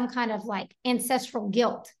have some kind of like ancestral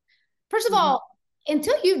guilt. First of all,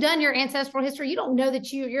 until you've done your ancestral history, you don't know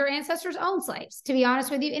that your ancestors owned slaves, to be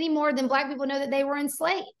honest with you, any more than Black people know that they were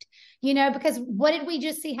enslaved, because what did we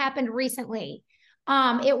just see happened recently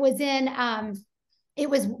It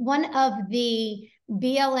was one of the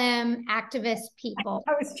BLM activist people.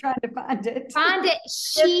 I was trying to find it. Find it.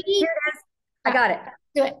 Here it is. I got it.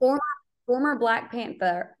 Do it. Former Black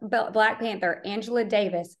Panther Angela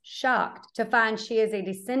Davis shocked to find she is a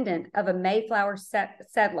descendant of a Mayflower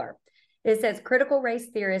settler. It says critical race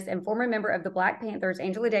theorist and former member of the Black Panthers,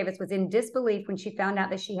 Angela Davis, was in disbelief when she found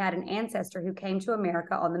out that she had an ancestor who came to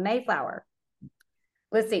America on the Mayflower.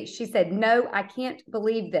 Let's see. She said, "No, I can't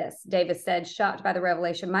believe this," Davis said, shocked by the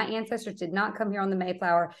revelation. "My ancestors did not come here on the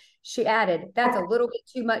Mayflower." She added, "That's a little bit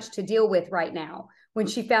too much to deal with right now." When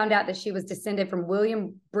she found out that she was descended from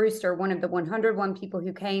William Brewster, one of the 101 people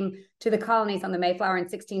who came to the colonies on the Mayflower in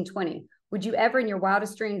 1620. "Would you ever in your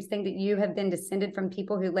wildest dreams think that you have been descended from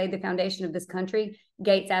people who laid the foundation of this country?"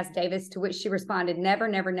 Gates asked Davis, to which she responded, "Never,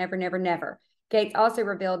 never, never, never, never." Gates also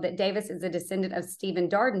revealed that Davis is a descendant of Stephen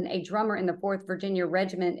Darden, a drummer in the 4th Virginia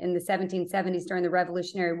Regiment in the 1770s during the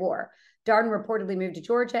Revolutionary War. Darden reportedly moved to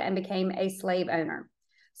Georgia and became a slave owner.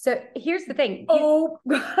 So here's the thing. So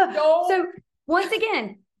once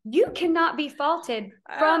again, you cannot be faulted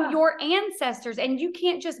from your ancestors, and you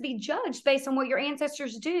can't just be judged based on what your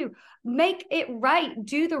ancestors do. Make it right.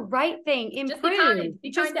 Do the right thing. Improve.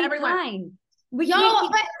 Be kind to everyone. Kind. We Y'all, can't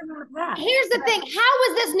keep but going with that. here's the thing. How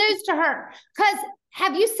was this news to her? Because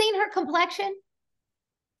have you seen her complexion?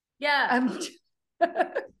 Yeah.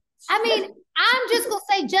 I mean, I'm just going to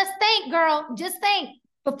say, just think, girl. Just think.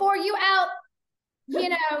 Before you out,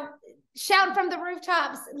 shouting from the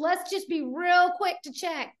rooftops, let's just be real quick to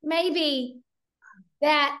check. Maybe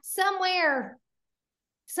that somewhere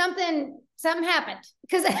something happened.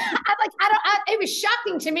 Because it was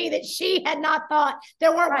shocking to me that she had not thought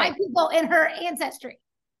there weren't white people in her ancestry.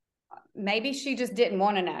 Maybe she just didn't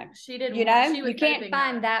want to know. She didn't. You can't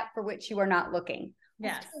find that for which you are not looking.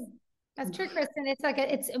 Yes, that's true, Kristen. It's like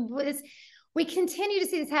we continue to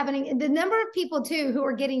see this happening. The number of people too who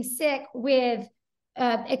are getting sick with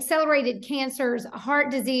accelerated cancers,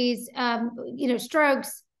 heart disease,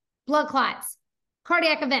 strokes, blood clots,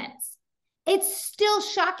 cardiac events. It's still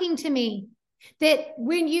shocking to me that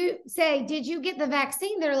when you say, "Did you get the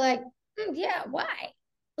vaccine?" They're like, "Yeah, why?"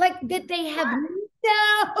 Like that they have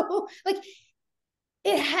no, like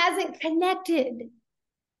it hasn't connected.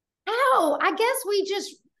 How? I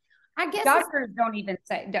guess doctors don't even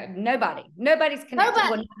say nobody's connected.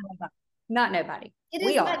 Nobody. Not nobody.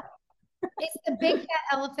 We are. It's the big fat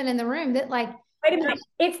elephant in the room that wait a minute.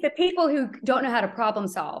 It's the people who don't know how to problem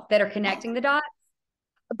solve that are connecting the dots.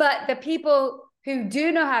 But the people who do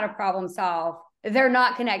know how to problem solve, they're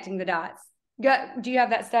not connecting the dots. Do you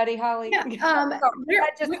have that study, Holly? Yeah.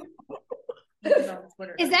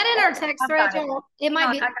 Is that in our text thread? It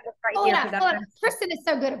might be. Pull it up. Kristen is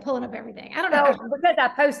so good at pulling up everything. I don't know. Because I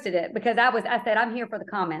posted it, because I said, I'm here for the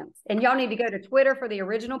comments. And y'all need to go to Twitter for the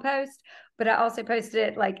original post. But I also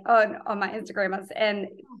posted it on my Instagram. And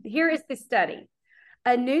here is the study.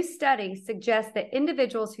 A new study suggests that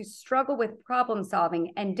individuals who struggle with problem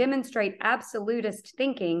solving and demonstrate absolutist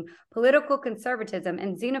thinking, political conservatism,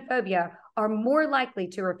 and xenophobia are more likely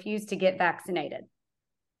to refuse to get vaccinated.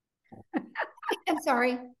 I'm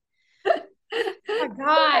sorry. Oh my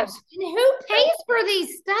gosh. And who pays for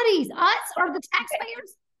these studies? Us or the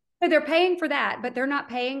taxpayers? So they're paying for that, but they're not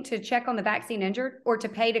paying to check on the vaccine injured or to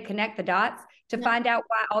pay to connect the dots to find out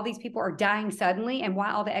why all these people are dying suddenly and why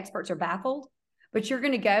all the experts are baffled. But you're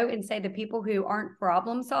going to go and say the people who aren't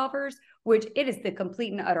problem solvers, which it is the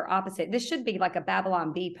complete and utter opposite. This should be like a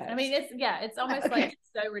Babylon Bee post. I mean, it's almost like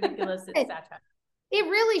so ridiculous. It's satire. It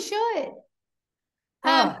really should.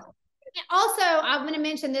 Also, I'm going to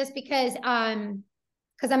mention this because I'm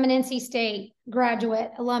an NC State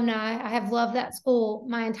graduate alumni. I have loved that school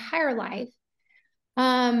my entire life.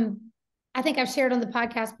 I think I've shared on the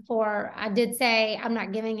podcast before. I did say I'm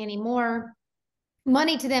not giving any more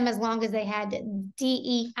money to them as long as they had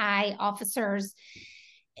DEI officers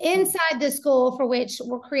inside the school, for which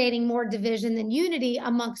we're creating more division than unity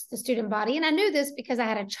amongst the student body. And I knew this because I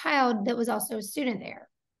had a child that was also a student there.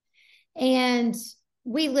 And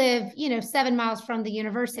we live, 7 miles from the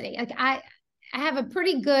university. Like I got a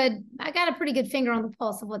pretty good finger on the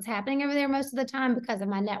pulse of what's happening over there most of the time because of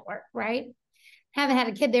my network, right? Haven't had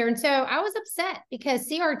a kid there. And so I was upset because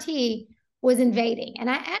CRT was invading. And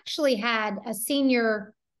I actually had a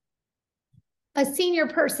senior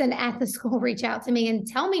person at the school reach out to me and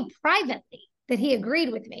tell me privately that he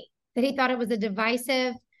agreed with me, that he thought it was a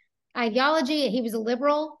divisive ideology. He was a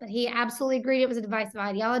liberal, but he absolutely agreed it was a divisive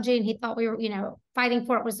ideology. And he thought we were,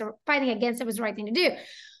 fighting against it was the right thing to do.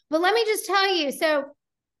 But let me just tell you, so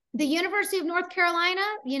the University of North Carolina,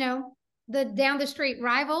 the down the street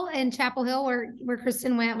rival in Chapel Hill, where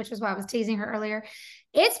Kristen went, which is why I was teasing her earlier.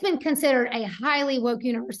 It's been considered a highly woke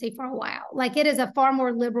university for a while. Like, it is a far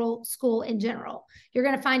more liberal school in general. You're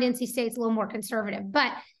going to find NC State's a little more conservative.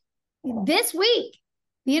 But this week,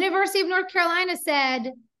 the University of North Carolina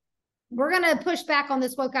said, we're going to push back on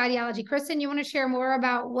this woke ideology. Kristen, you want to share more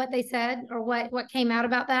about what they said or what came out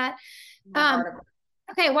about that?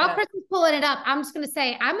 Okay, while Kristen's pulling it up, I'm just going to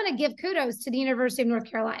say, I'm going to give kudos to the University of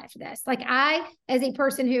North Carolina for this. Like, I, as a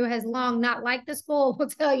person who has long not liked the school, will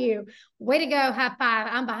tell you, way to go, high five.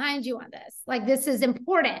 I'm behind you on this. Like, this is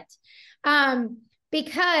important.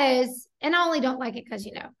 Because, and I only don't like it because,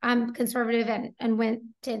 I'm conservative and went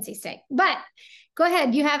to NC State. But go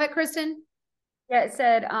ahead. You have it, Kristen? Yeah, it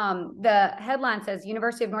said, the headline says,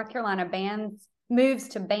 University of North Carolina moves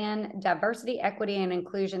to ban diversity, equity, and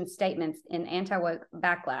inclusion statements in anti-woke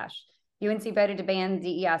backlash. UNC voted to ban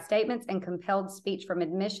DEI statements and compelled speech from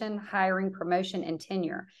admission, hiring, promotion, and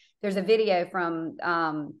tenure. There's a video from,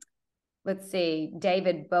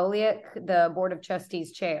 David Boliak, the Board of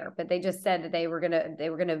Trustees chair, but they just said that they were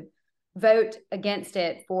gonna vote against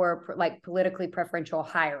it for like politically preferential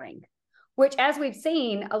hiring. Which, as we've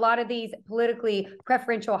seen, a lot of these politically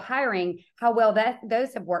preferential hiring, how well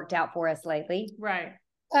those have worked out for us lately. Right.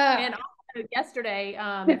 And also yesterday,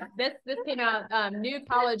 this came out. New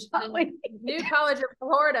College of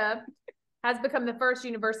Florida has become the first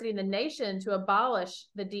university in the nation to abolish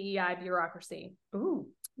the DEI bureaucracy. Ooh.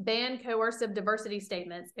 Ban coercive diversity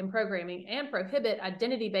statements in programming and prohibit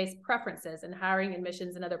identity-based preferences in hiring,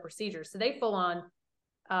 admissions, and other procedures. So they full on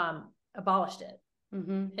abolished it.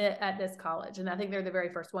 Mm-hmm. At this college, and I think they're the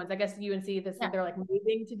very first ones. I guess UNC, they're like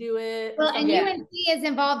moving to do it. Well, and UNC is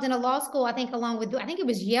involved in a law school, I think, along with, I think it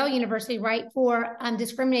was Yale University, right, for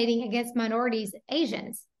discriminating against minorities,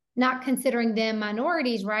 Asians, not considering them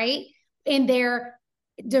minorities, right, in their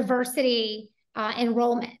diversity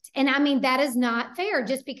enrollment. And I mean, that is not fair.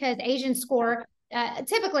 Just because Asians score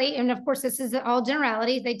typically, and of course this is all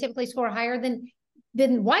generalities, they typically score higher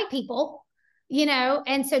than white people.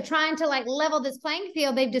 And so trying to like level this playing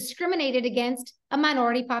field, they've discriminated against a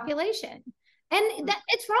minority population. And that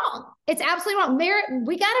it's wrong. It's absolutely wrong.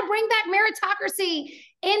 We got to bring back meritocracy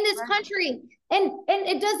in this country. And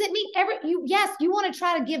it doesn't mean you want to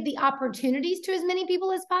try to give the opportunities to as many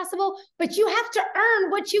people as possible, but you have to earn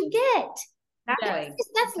what you get. Exactly.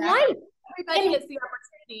 That's life. Everybody gets the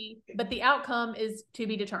opportunity, but the outcome is to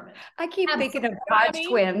be determined. I keep thinking of Hodge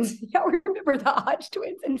twins. Y'all remember the Hodge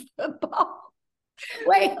twins in football?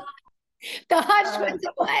 Wait, the Hodge twins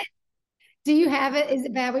of what? Do you have it? Is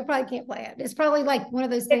it bad? We probably can't play it. It's probably like one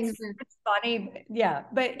of those things. It's funny. Yeah.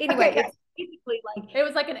 But anyway, it's basically like, it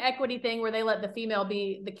was like an equity thing where they let the female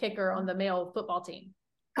be the kicker on the male football team.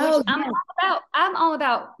 I'm all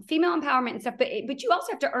about female empowerment and stuff, but you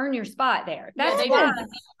also have to earn your spot there. That's they did the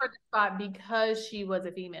spot because she was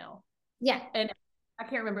a female. Yeah. And I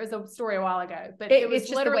can't remember. It was a story a while ago, but it's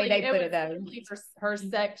just the way they put it though. Her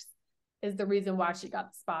sex is the reason why she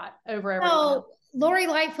got the spot over everyone else. Lori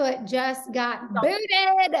Lightfoot just got booted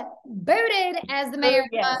as the mayor.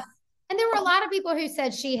 Yes. And there were a lot of people who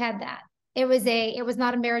said she had that. It was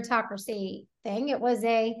not a meritocracy thing. She was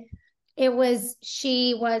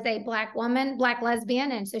a Black woman, Black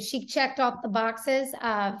lesbian. And so she checked off the boxes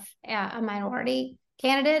of a minority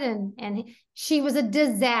candidate and she was a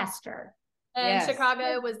disaster. And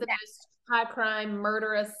Chicago was the most high crime,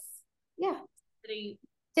 murderous city.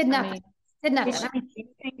 Did nothing.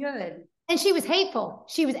 Good. And she was hateful.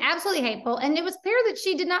 She was absolutely hateful. And it was clear that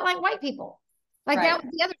she did not like white people. Like that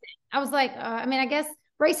was the other thing. I was like, I guess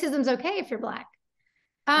racism's okay if you're Black.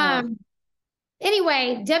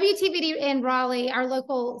 Anyway, WTVD in Raleigh, our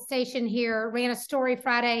local station here, ran a story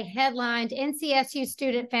Friday headlined, NCSU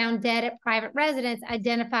student found dead at private residence,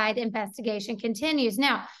 identified, investigation continues.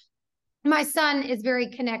 Now, my son is very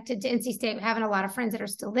connected to NC State, having a lot of friends that are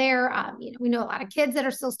still there. We know a lot of kids that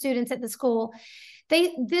are still students at the school.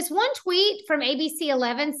 This one tweet from ABC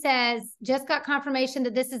 11 says, just got confirmation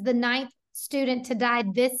that this is the 9th student to die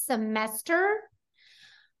this semester.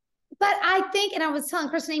 But I think, and I was telling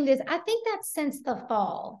Kristen this, I think that's since the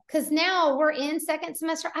fall, because now we're in second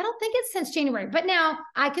semester. I don't think it's since January, but now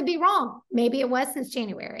I could be wrong. Maybe it was since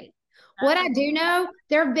January. What I do know,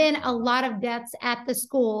 there have been a lot of deaths at the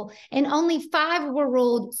school and only 5 were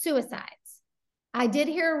ruled suicides. I did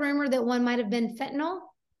hear a rumor that one might have been fentanyl,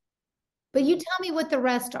 but you tell me what the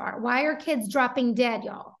rest are. Why are kids dropping dead,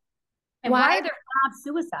 y'all? And why are there 5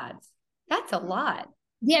 suicides? That's a lot.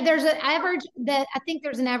 Yeah, there's an average that I think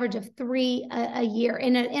there's an average of 3 a year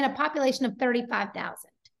in a population of 35,000.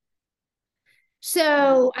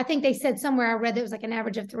 So I think they said somewhere I read that it was like an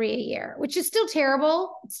average of 3 a year, which is still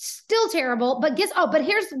terrible. It's still terrible. But but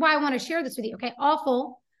here's why I want to share this with you. Okay.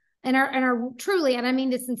 Awful. And our truly, and I mean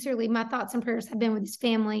this sincerely, my thoughts and prayers have been with this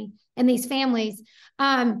family and these families.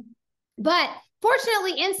 But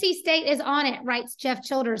fortunately, NC State is on it, writes Jeff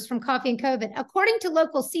Childers from Coffee and COVID. According to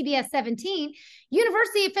local CBS 17,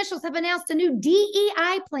 university officials have announced a new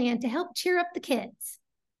DEI plan to help cheer up the kids.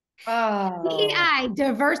 Oh. DEI,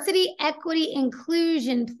 Diversity, Equity,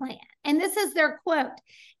 Inclusion Plan. And this is their quote: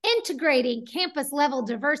 integrating campus level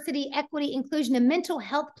diversity, equity, inclusion, and mental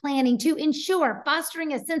health planning to ensure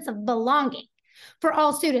fostering a sense of belonging for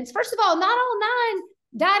all students. First of all, not all 9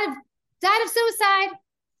 died of suicide,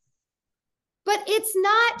 but it's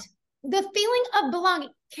not the feeling of belonging.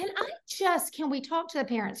 Can we talk to the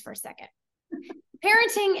parents for a second?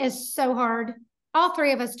 Parenting is so hard. All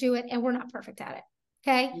 3 of us do it, and we're not perfect at it.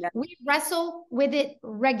 Okay. Yeah. We wrestle with it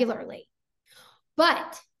regularly.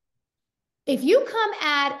 But if you come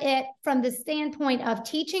at it from the standpoint of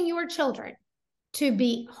teaching your children to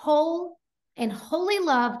be whole and wholly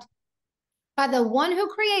loved by the one who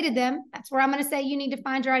created them, that's where I'm going to say you need to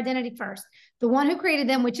find your identity first. The one who created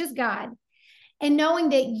them, which is God, and knowing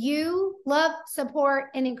that you love, support,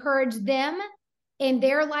 and encourage them in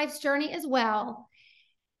their life's journey as well.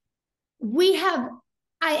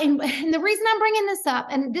 And the reason I'm bringing this up,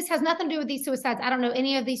 and this has nothing to do with these suicides. I don't know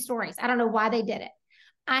any of these stories. I don't know why they did it.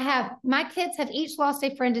 My kids have each lost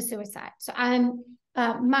a friend to suicide. So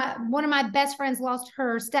one of my best friends lost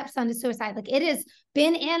her stepson to suicide. Like, it has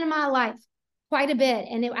been in my life quite a bit.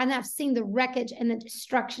 And I've seen the wreckage and the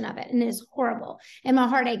destruction of it. And it is horrible. And my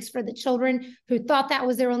heart aches for the children who thought that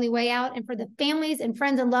was their only way out, and for the families and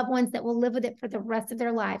friends and loved ones that will live with it for the rest of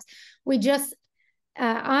their lives. We just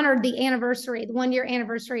honored the 1-year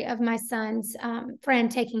anniversary of my son's friend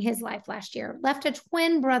taking his life last year. Left a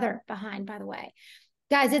twin brother behind, by the way.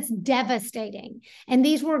 Guys, it's devastating. And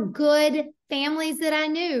these were good families that I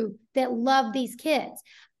knew that loved these kids.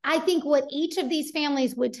 I think what each of these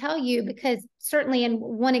families would tell you, because certainly in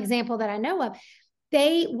one example that I know of,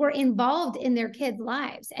 they were involved in their kids'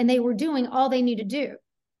 lives and they were doing all they knew to do.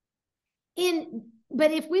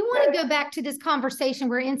 But if we want to go back to this conversation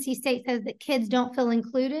where NC State says that kids don't feel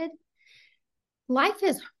included, life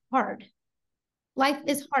is hard. Life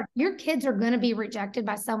is hard. Your kids are going to be rejected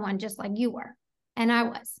by someone just like you were, and I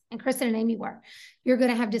was, and Kristen and Amy were. You're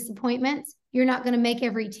going to have disappointments. You're not going to make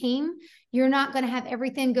every team. You're not going to have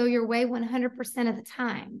everything go your way 100% of the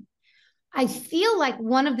time. I feel like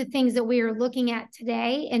one of the things that we are looking at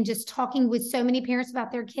today, and just talking with so many parents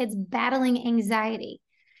about their kids battling anxiety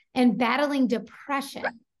and battling depression.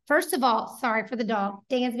 First of all, sorry for the dog,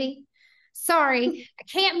 Dansby. Sorry, I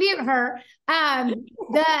can't mute her.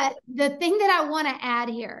 The thing that I want to add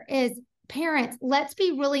here is, parents, let's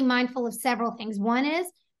be really mindful of several things. One is,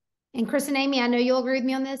 and Chris and Amy, I know you'll agree with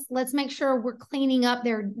me on this, let's make sure we're cleaning up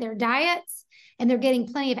their diets and they're getting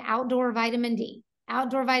plenty of outdoor vitamin D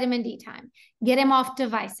time. Get them off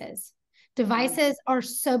devices. Devices are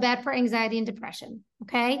so bad for anxiety and depression,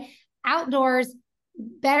 okay? Outdoors,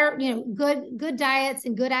 better, good diets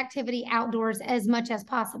and good activity outdoors as much as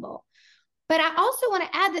possible. But I also want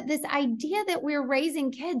to add that this idea that we're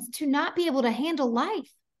raising kids to not be able to handle life.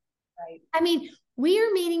 Right. I mean, we are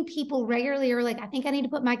meeting people regularly who are like, I think I need to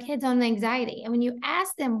put my kids on anxiety. And when you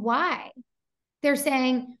ask them why, they're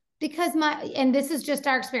saying, because and this is just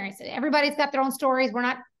our experience. Everybody's got their own stories. We're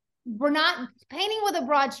not painting with a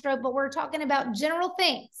broad stroke, but we're talking about general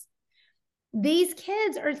things. These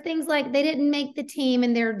kids are things like they didn't make the team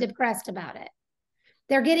and they're depressed about it.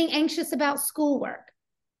 They're getting anxious about schoolwork.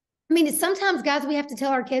 I mean, sometimes, guys, we have to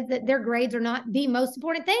tell our kids that their grades are not the most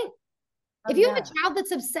important thing. If you have a child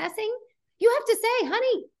that's obsessing, you have to say,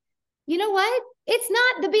 honey, you know what? It's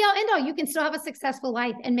not the be all end all. You can still have a successful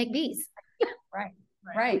life and make B's.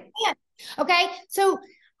 Right. Yeah. Okay. So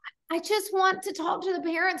I just want to talk to the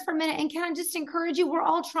parents for a minute, and can I just encourage you? We're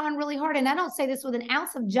all trying really hard. And I don't say this with an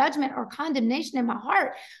ounce of judgment or condemnation in my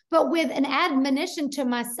heart, but with an admonition to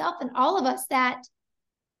myself and all of us that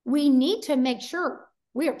we need to make sure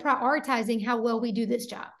we are prioritizing how well we do this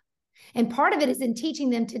job. And part of it is in teaching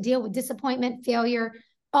them to deal with disappointment, failure,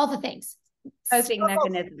 all the things. Coping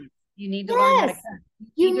mechanisms. You need to learn how to cope.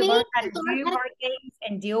 You need to learn how to do hard things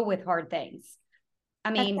and deal with hard things. I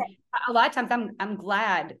mean, a lot of times I'm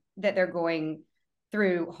glad that they're going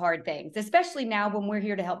through hard things, especially now when we're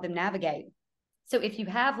here to help them navigate. So if you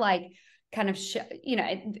have like kind of,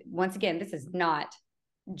 once again, this is not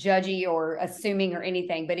judgy or assuming or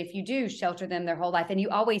anything, but if you do shelter them their whole life, and you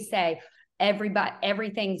always say,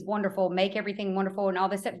 everything's wonderful, make everything wonderful and all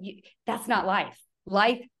this stuff, that's not life.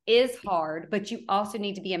 life is hard, but you also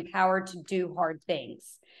need to be empowered to do hard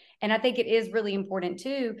things. And I think it is really important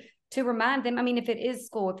too, to remind them. I mean, if it is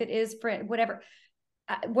school, if it is friend, whatever.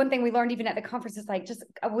 One thing we learned even at the conference is like, just,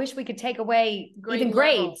 I wish we could take away even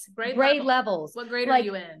grades, grade levels. What grade like, are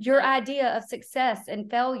you in? Your idea of success and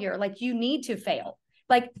failure, like you need to fail.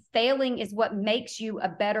 Like failing is what makes you a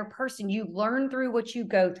better person. You learn through what you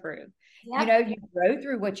go through. Yep. You know, you grow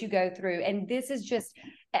through what you go through. And this is just,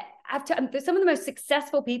 some of the most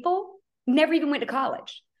successful people never even went to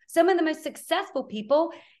college. Some of the most successful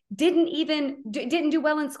people didn't do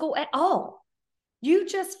well in school at all. You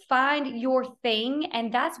just find your thing.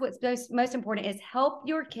 And that's what's most important, is help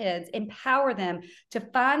your kids, empower them to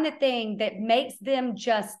find the thing that makes them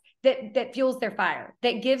just, that fuels their fire,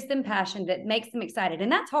 that gives them passion, that makes them excited.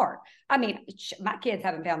 And that's hard. I mean, my kids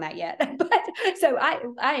haven't found that yet, but so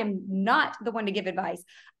I am not the one to give advice.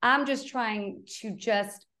 I'm just trying to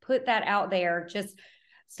just put that out there. Just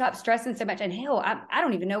stop stressing so much. And hell, I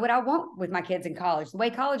don't even know what I want with my kids in college. The way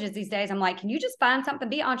college is these days, I'm like, can you just find something,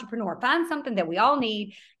 be an entrepreneur, find something that we all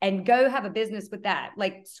need and go have a business with that?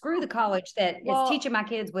 Like, screw the college that is teaching my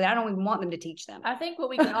kids what I don't even want them to teach them. I think what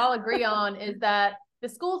we can all agree on is that the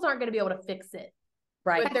schools aren't going to be able to fix it.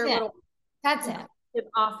 Right. With their little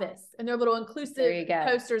office and their little inclusive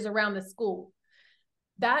posters around the school.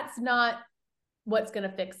 That's not what's going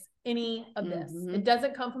to fix any of this. Mm-hmm. It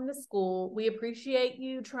doesn't come from the school. We appreciate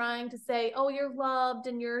you trying to say, oh, you're loved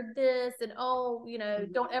and you're this, and oh, you know,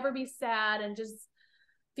 don't ever be sad and just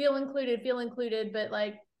feel included. But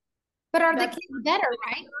like, but are the kids better,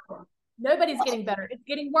 right? Nobody's getting better. It's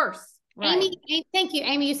getting worse. Right. Amy, thank you.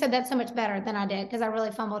 Amy, you said that so much better than I did, because I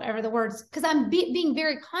really fumbled over the words, because I'm being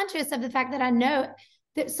very conscious of the fact that I know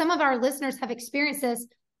that some of our listeners have experienced this.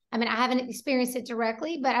 I mean, I haven't experienced it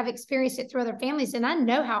directly, but I've experienced it through other families, and I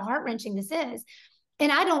know how heart-wrenching this is.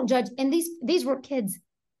 And I don't judge. And these were kids.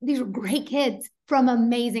 These were great kids from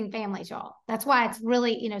amazing families, y'all. That's why it's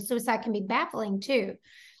really, you know, suicide can be baffling too.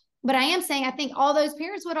 But I am saying, I think all those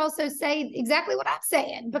parents would also say exactly what I'm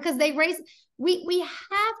saying, because we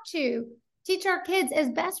have to teach our kids as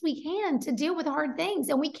best we can to deal with hard things.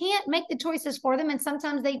 And we can't make the choices for them. And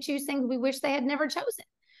sometimes they choose things we wish they had never chosen.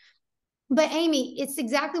 But Amy, it's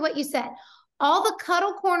exactly what you said. All the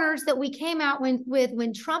cuddle corners that we came out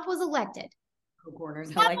when Trump was elected.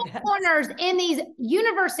 Corners, cuddle corners in these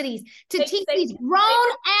universities to teach these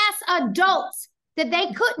grown-ass adults that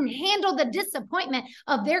they couldn't handle the disappointment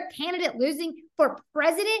of their candidate losing for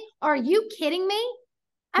president. Are you kidding me?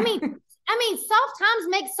 I mean, soft times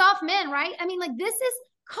make soft men, right? I mean, like, this is,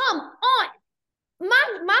 come on.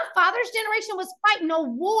 My father's generation was fighting a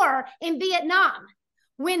war in Vietnam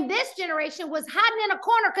when this generation was hiding in a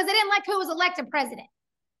corner because they didn't like who was elected president.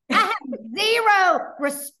 I have zero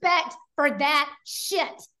respect for that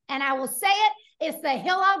shit. And I will say it, it's the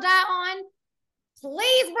hill I'll die on.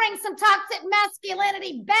 Please bring some toxic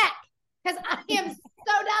masculinity back, because I am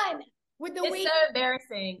so done with the week. It's so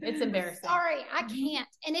embarrassing. It's embarrassing. Sorry, I can't.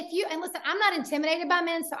 And listen, I'm not intimidated by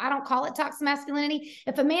men, so I don't call it toxic masculinity.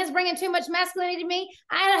 If a man's bringing too much masculinity to me,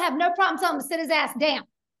 I have no problem telling him to sit his ass down,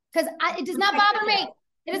 because it does not bother me.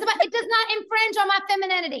 It does not infringe on my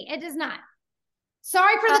femininity. It does not.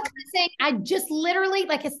 Sorry for the cussing. I just literally,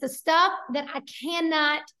 like, it's the stuff that I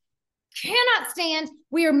cannot stand.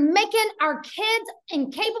 We are making our kids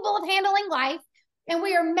incapable of handling life, and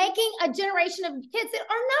we are making a generation of kids that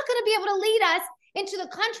are not going to be able to lead us into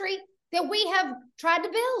the country that we have tried to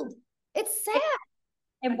build. It's sad.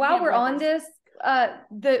 And while we're on this,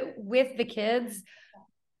 with the kids,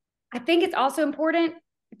 I think it's also important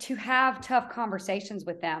to have tough conversations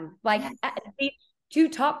with them, like to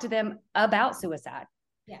talk to them about suicide,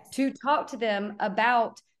 to talk to them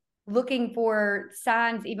about looking for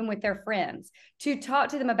signs, even with their friends, to talk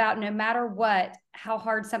to them about, no matter what, how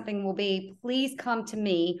hard something will be, please come to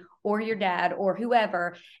me or your dad or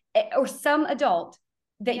whoever, or some adult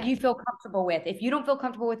that you feel comfortable with. If you don't feel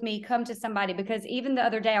comfortable with me, come to somebody. Because even the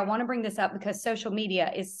other day, I want to bring this up because social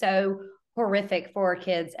media is so horrific for our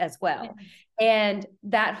kids as well. And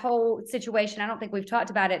that whole situation, I don't think we've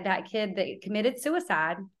talked about it, that kid that committed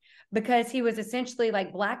suicide because he was essentially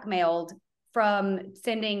like blackmailed from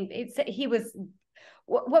sending, he was,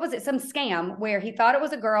 what was it? Some scam where he thought it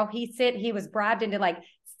was a girl. He was bribed into like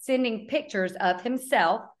sending pictures of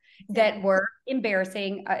himself that were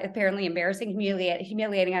embarrassing, apparently embarrassing,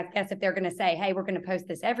 humiliating, I guess, if they're going to say, hey, we're going to post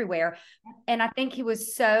this everywhere. And I think he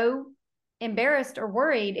was so embarrassed or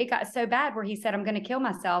worried, it got so bad where he said, I'm going to kill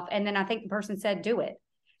myself. And then I think the person said, do it.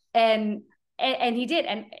 And he did.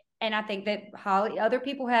 And I think that Holly, other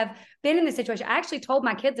people have been in this situation. I actually told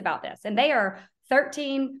my kids about this, and they are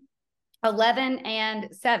 13, 11,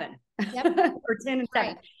 and 7. Yep. or 10 and 7.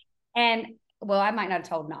 Right. And well, I might not have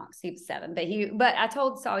told Knox, he was 7, but I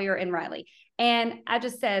told Sawyer and Riley. And I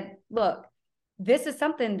just said, look, this is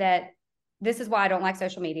why I don't like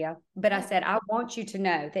social media. But I said, I want you to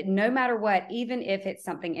know that no matter what, even if it's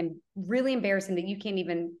something really embarrassing that you can't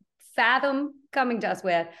even fathom coming to us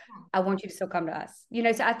with, I want you to still come to us.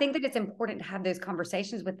 So I think that it's important to have those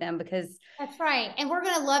conversations with them, because that's right. And we're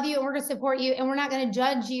going to love you, and we're going to support you, and we're not going to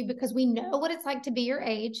judge you, because we know what it's like to be your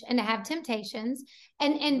age and to have temptations.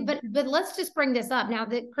 But let's just bring this up now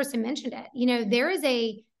that Kristen mentioned it. There is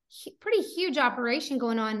a pretty huge operation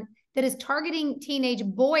going on that is targeting teenage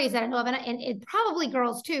boys that I know of, and probably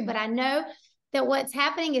girls too, but I know that what's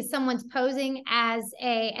happening is someone's posing as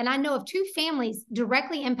and I know of 2 families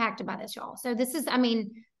directly impacted by this, y'all. So this is,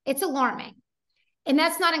 it's alarming. And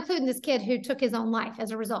that's not including this kid who took his own life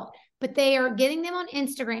as a result, but they are getting them on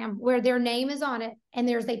Instagram where their name is on it and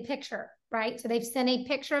there's a picture, right? So they've sent a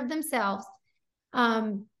picture of themselves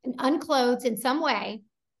unclothed in some way,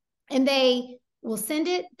 and they will send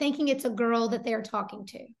it thinking it's a girl that they're talking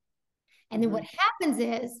to. And then what happens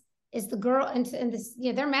is the girl and this,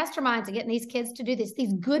 they're masterminds of getting these kids to do this.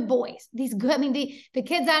 These good boys, the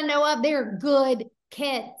kids I know of, they're good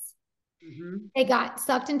kids. They got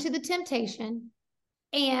sucked into the temptation,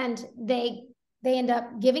 and they end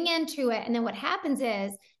up giving into it. And then what happens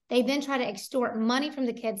is they then try to extort money from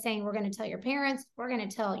the kids, saying, we're going to tell your parents, we're going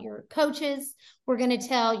to tell your coaches, we're going to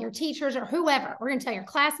tell your teachers or whoever, we're going to tell your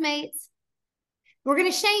classmates, we're going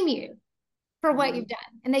to shame you for what you've done.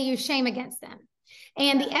 And they use shame against them.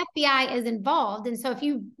 And the FBI is involved. And so if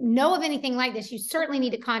you know of anything like this, you certainly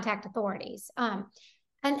need to contact authorities. And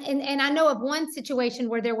I know of one situation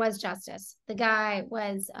where there was justice. The guy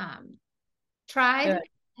was tried in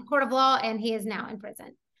a court of law, and he is now in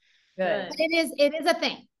prison. Good. But it is a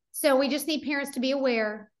thing. So we just need parents to be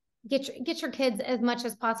aware. Get your kids as much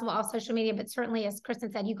as possible off social media, but certainly, as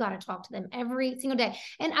Kristen said, you got to talk to them every single day.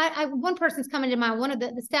 And one person's coming to mind, one of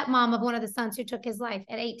the stepmom of one of the sons who took his life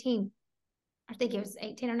at 18. I think it was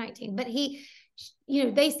 18 or 19, but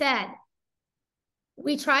they said,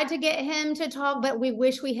 we tried to get him to talk, but we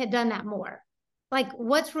wish we had done that more. Like,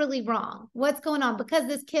 what's really wrong? What's going on? Because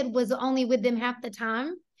this kid was only with them half the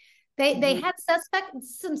time. They had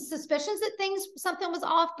some suspicions that something was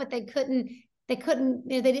off, but they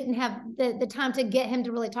didn't have the time to get him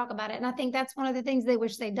to really talk about it. And I think that's one of the things they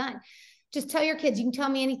wish they'd done. Just tell your kids, you can tell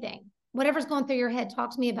me anything, whatever's going through your head,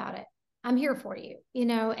 talk to me about it. I'm here for you,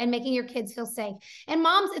 and making your kids feel safe. And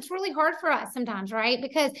moms, it's really hard for us sometimes, right?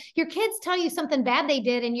 Because your kids tell you something bad they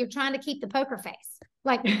did, and you're trying to keep the poker face.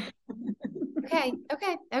 Like, okay.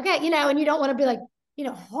 And you don't want to be like,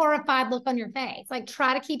 horrified look on your face. Like,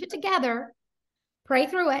 try to keep it together, pray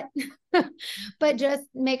through it, but just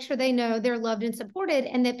make sure they know they're loved and supported,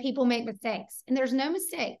 and that people make mistakes. And there's no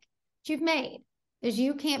mistake that you've made that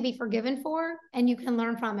you can't be forgiven for, and you can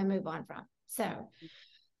learn from and move on from. So,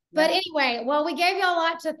 but anyway, well, we gave you a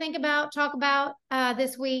lot to think about, talk about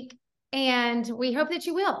this week, and we hope that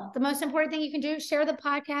you will. The most important thing you can do is share the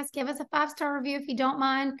podcast, give us a 5-star review if you don't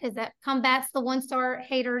mind, because that combats the 1-star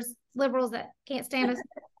haters, liberals that can't stand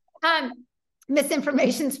us,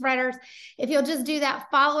 misinformation spreaders. If you'll just do that,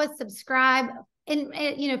 follow us, subscribe,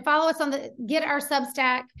 and follow us on get our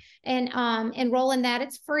Substack and enroll in that.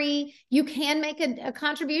 It's free. You can make a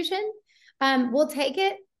contribution. We'll take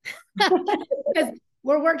it because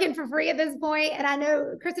we're working for free at this point. And I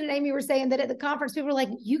know Kristen and Amy were saying that at the conference, people were like,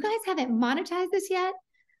 you guys haven't monetized this yet?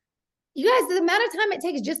 You guys, the amount of time it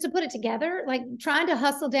takes just to put it together, like trying to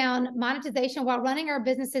hustle down monetization while running our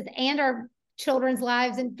businesses and our children's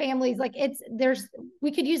lives and families, like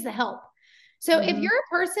we could use the help. So if you're a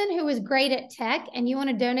person who is great at tech and you want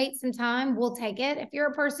to donate some time, we'll take it. If you're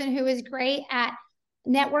a person who is great at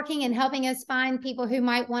networking and helping us find people who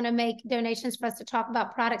might want to make donations for us to talk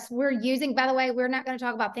about products we're using. By the way, we're not going to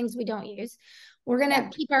talk about things we don't use. We're going to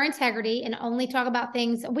keep our integrity and only talk about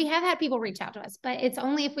things. We have had people reach out to us, but it's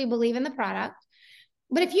only if we believe in the product.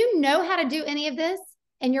 But if you know how to do any of this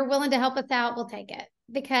and you're willing to help us out, we'll take it,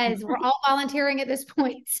 because we're all volunteering at this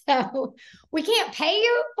point. So we can't pay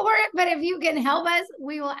you for it, but if you can help us,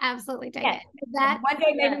 we will absolutely take it. One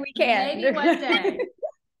day, maybe we can. Maybe one day.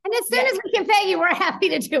 And as soon as we can pay you, we're happy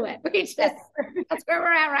to do it. That's where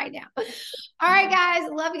we're at right now. All right, guys.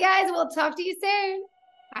 Love you guys. We'll talk to you soon.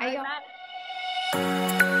 Bye, y'all.